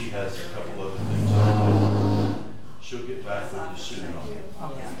 and she has a couple other things on it. She'll get back with you soon on it.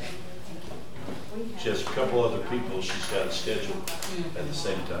 She has a couple other people she's got scheduled at the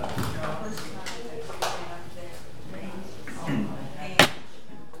same time.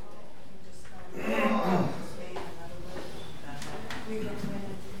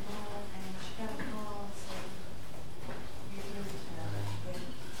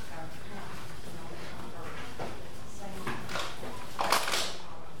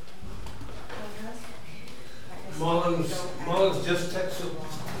 Mullins just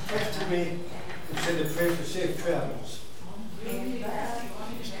texted me and said to pray for safe travels.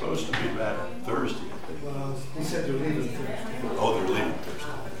 He's supposed to be back Thursday, I think. Well, he said they're leaving Thursday. Oh, they're leaving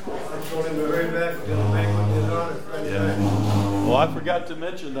Thursday. I told him to hurry back. We're going to banquet dinner on it Friday night. Well, I forgot to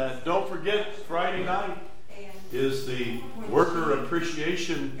mention that. Don't forget, Friday night is the Worker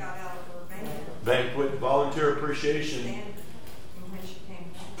Appreciation Banquet, Volunteer Appreciation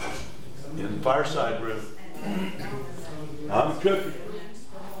in the Fireside Room. I'm cooking.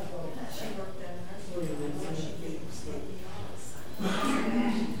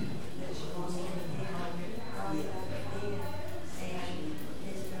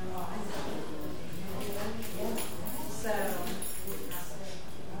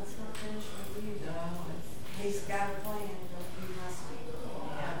 He's got a plan, he must be,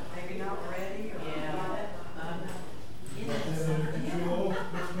 maybe not ready or you just never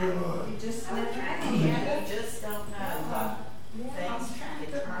know. You just don't know. Things can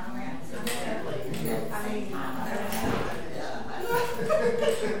turn around so quickly. I mean,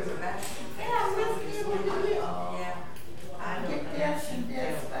 yeah. I get this and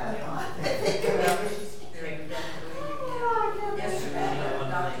this, yesterday, the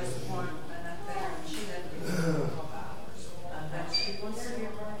doctor's appointment up there, and she doesn't give me 12 hours. But she wants to be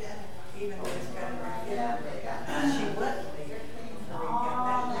right, even though it's got right here. She wouldn't leave. We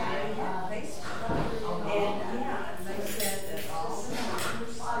got that face. And yeah, they said that all the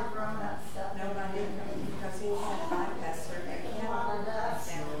doctors are grown up stuff. Nobody, because he had bypass surgery.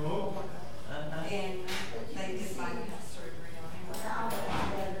 And they did bypass surgery on him.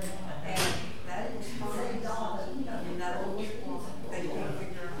 And that was fine. And that was wrong. They couldn't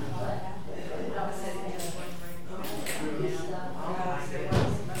figure out what happened. I said, he just went very good. I said, well,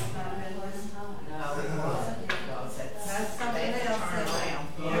 it must not have been this time. No, it wasn't. That's something else.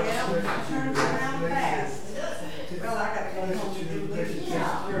 Yeah, turns around fast. Well, I got to go home and do this.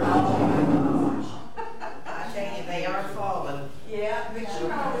 I tell you, they are falling. Yeah, but you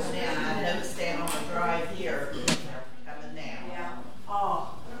always Now, I noticed that on the drive here, they're coming down. Yeah. Oh,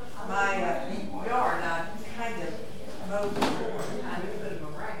 my yard, I kind of mowed the lawn. I put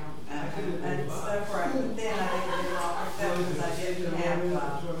them around. And stuff right, but then I didn't do all of that because I didn't have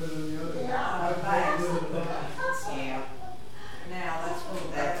bags. Yeah. Now, that's full of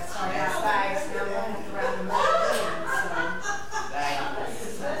bags. So I got bags now, I'm going around the mow again,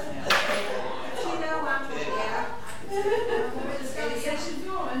 so. You know, I'm, yeah. Just gonna get you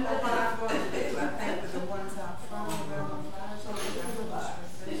doing. But what I'm going to do, I think with the ones out front of them,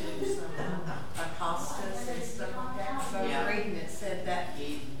 Acostas and stuff like that. So I was reading it said that.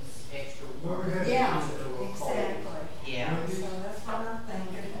 Extra Yeah, exactly. Yeah. So that's what I'm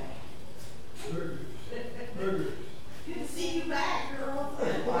thinking. Good to see you back, girl. You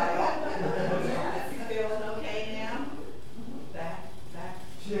feeling okay now? Back.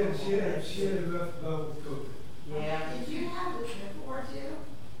 She had a rough bout with COVID. Yeah. Did you have it before too?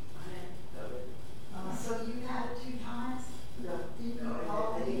 So you had it 2 times? No. You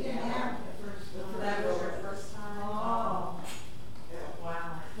didn't have it the first time? That was your first time? Oh.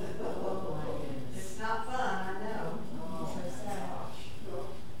 Wow. It's not fun, I know. So sad.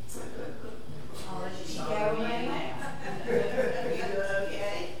 I'll let you go in now. You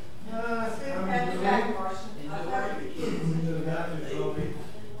okay? Good to have you back, Marcia. The doctor told me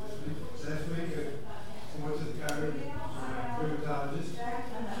oncologist.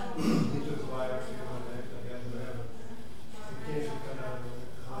 He took a biopsy on that. I got to have some cancer cut out of it.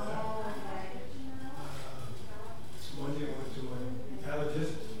 Monday I went to my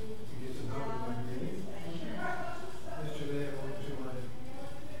allergist to get some help with my breathing. Yesterday I went to my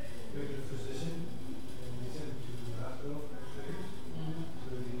regular physician and we sent him to the hospital for X-rays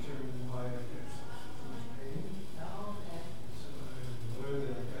to determine why I got so much pain. So I learned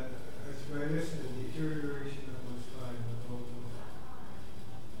that I got arthritis and deterioration of my spine. I don't know.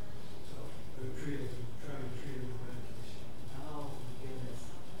 So I'm trying to treat it with medication. Oh, goodness.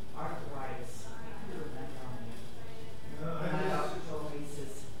 Arthritis. No, I My just, doctor told me, he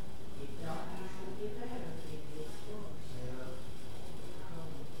says, it don't usually get better, it gets worse. yeah.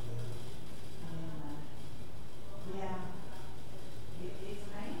 Yeah. It's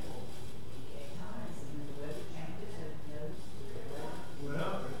painful at times, and when the weather changes, it knows the weather.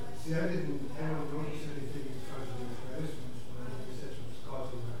 Well, see, I didn't have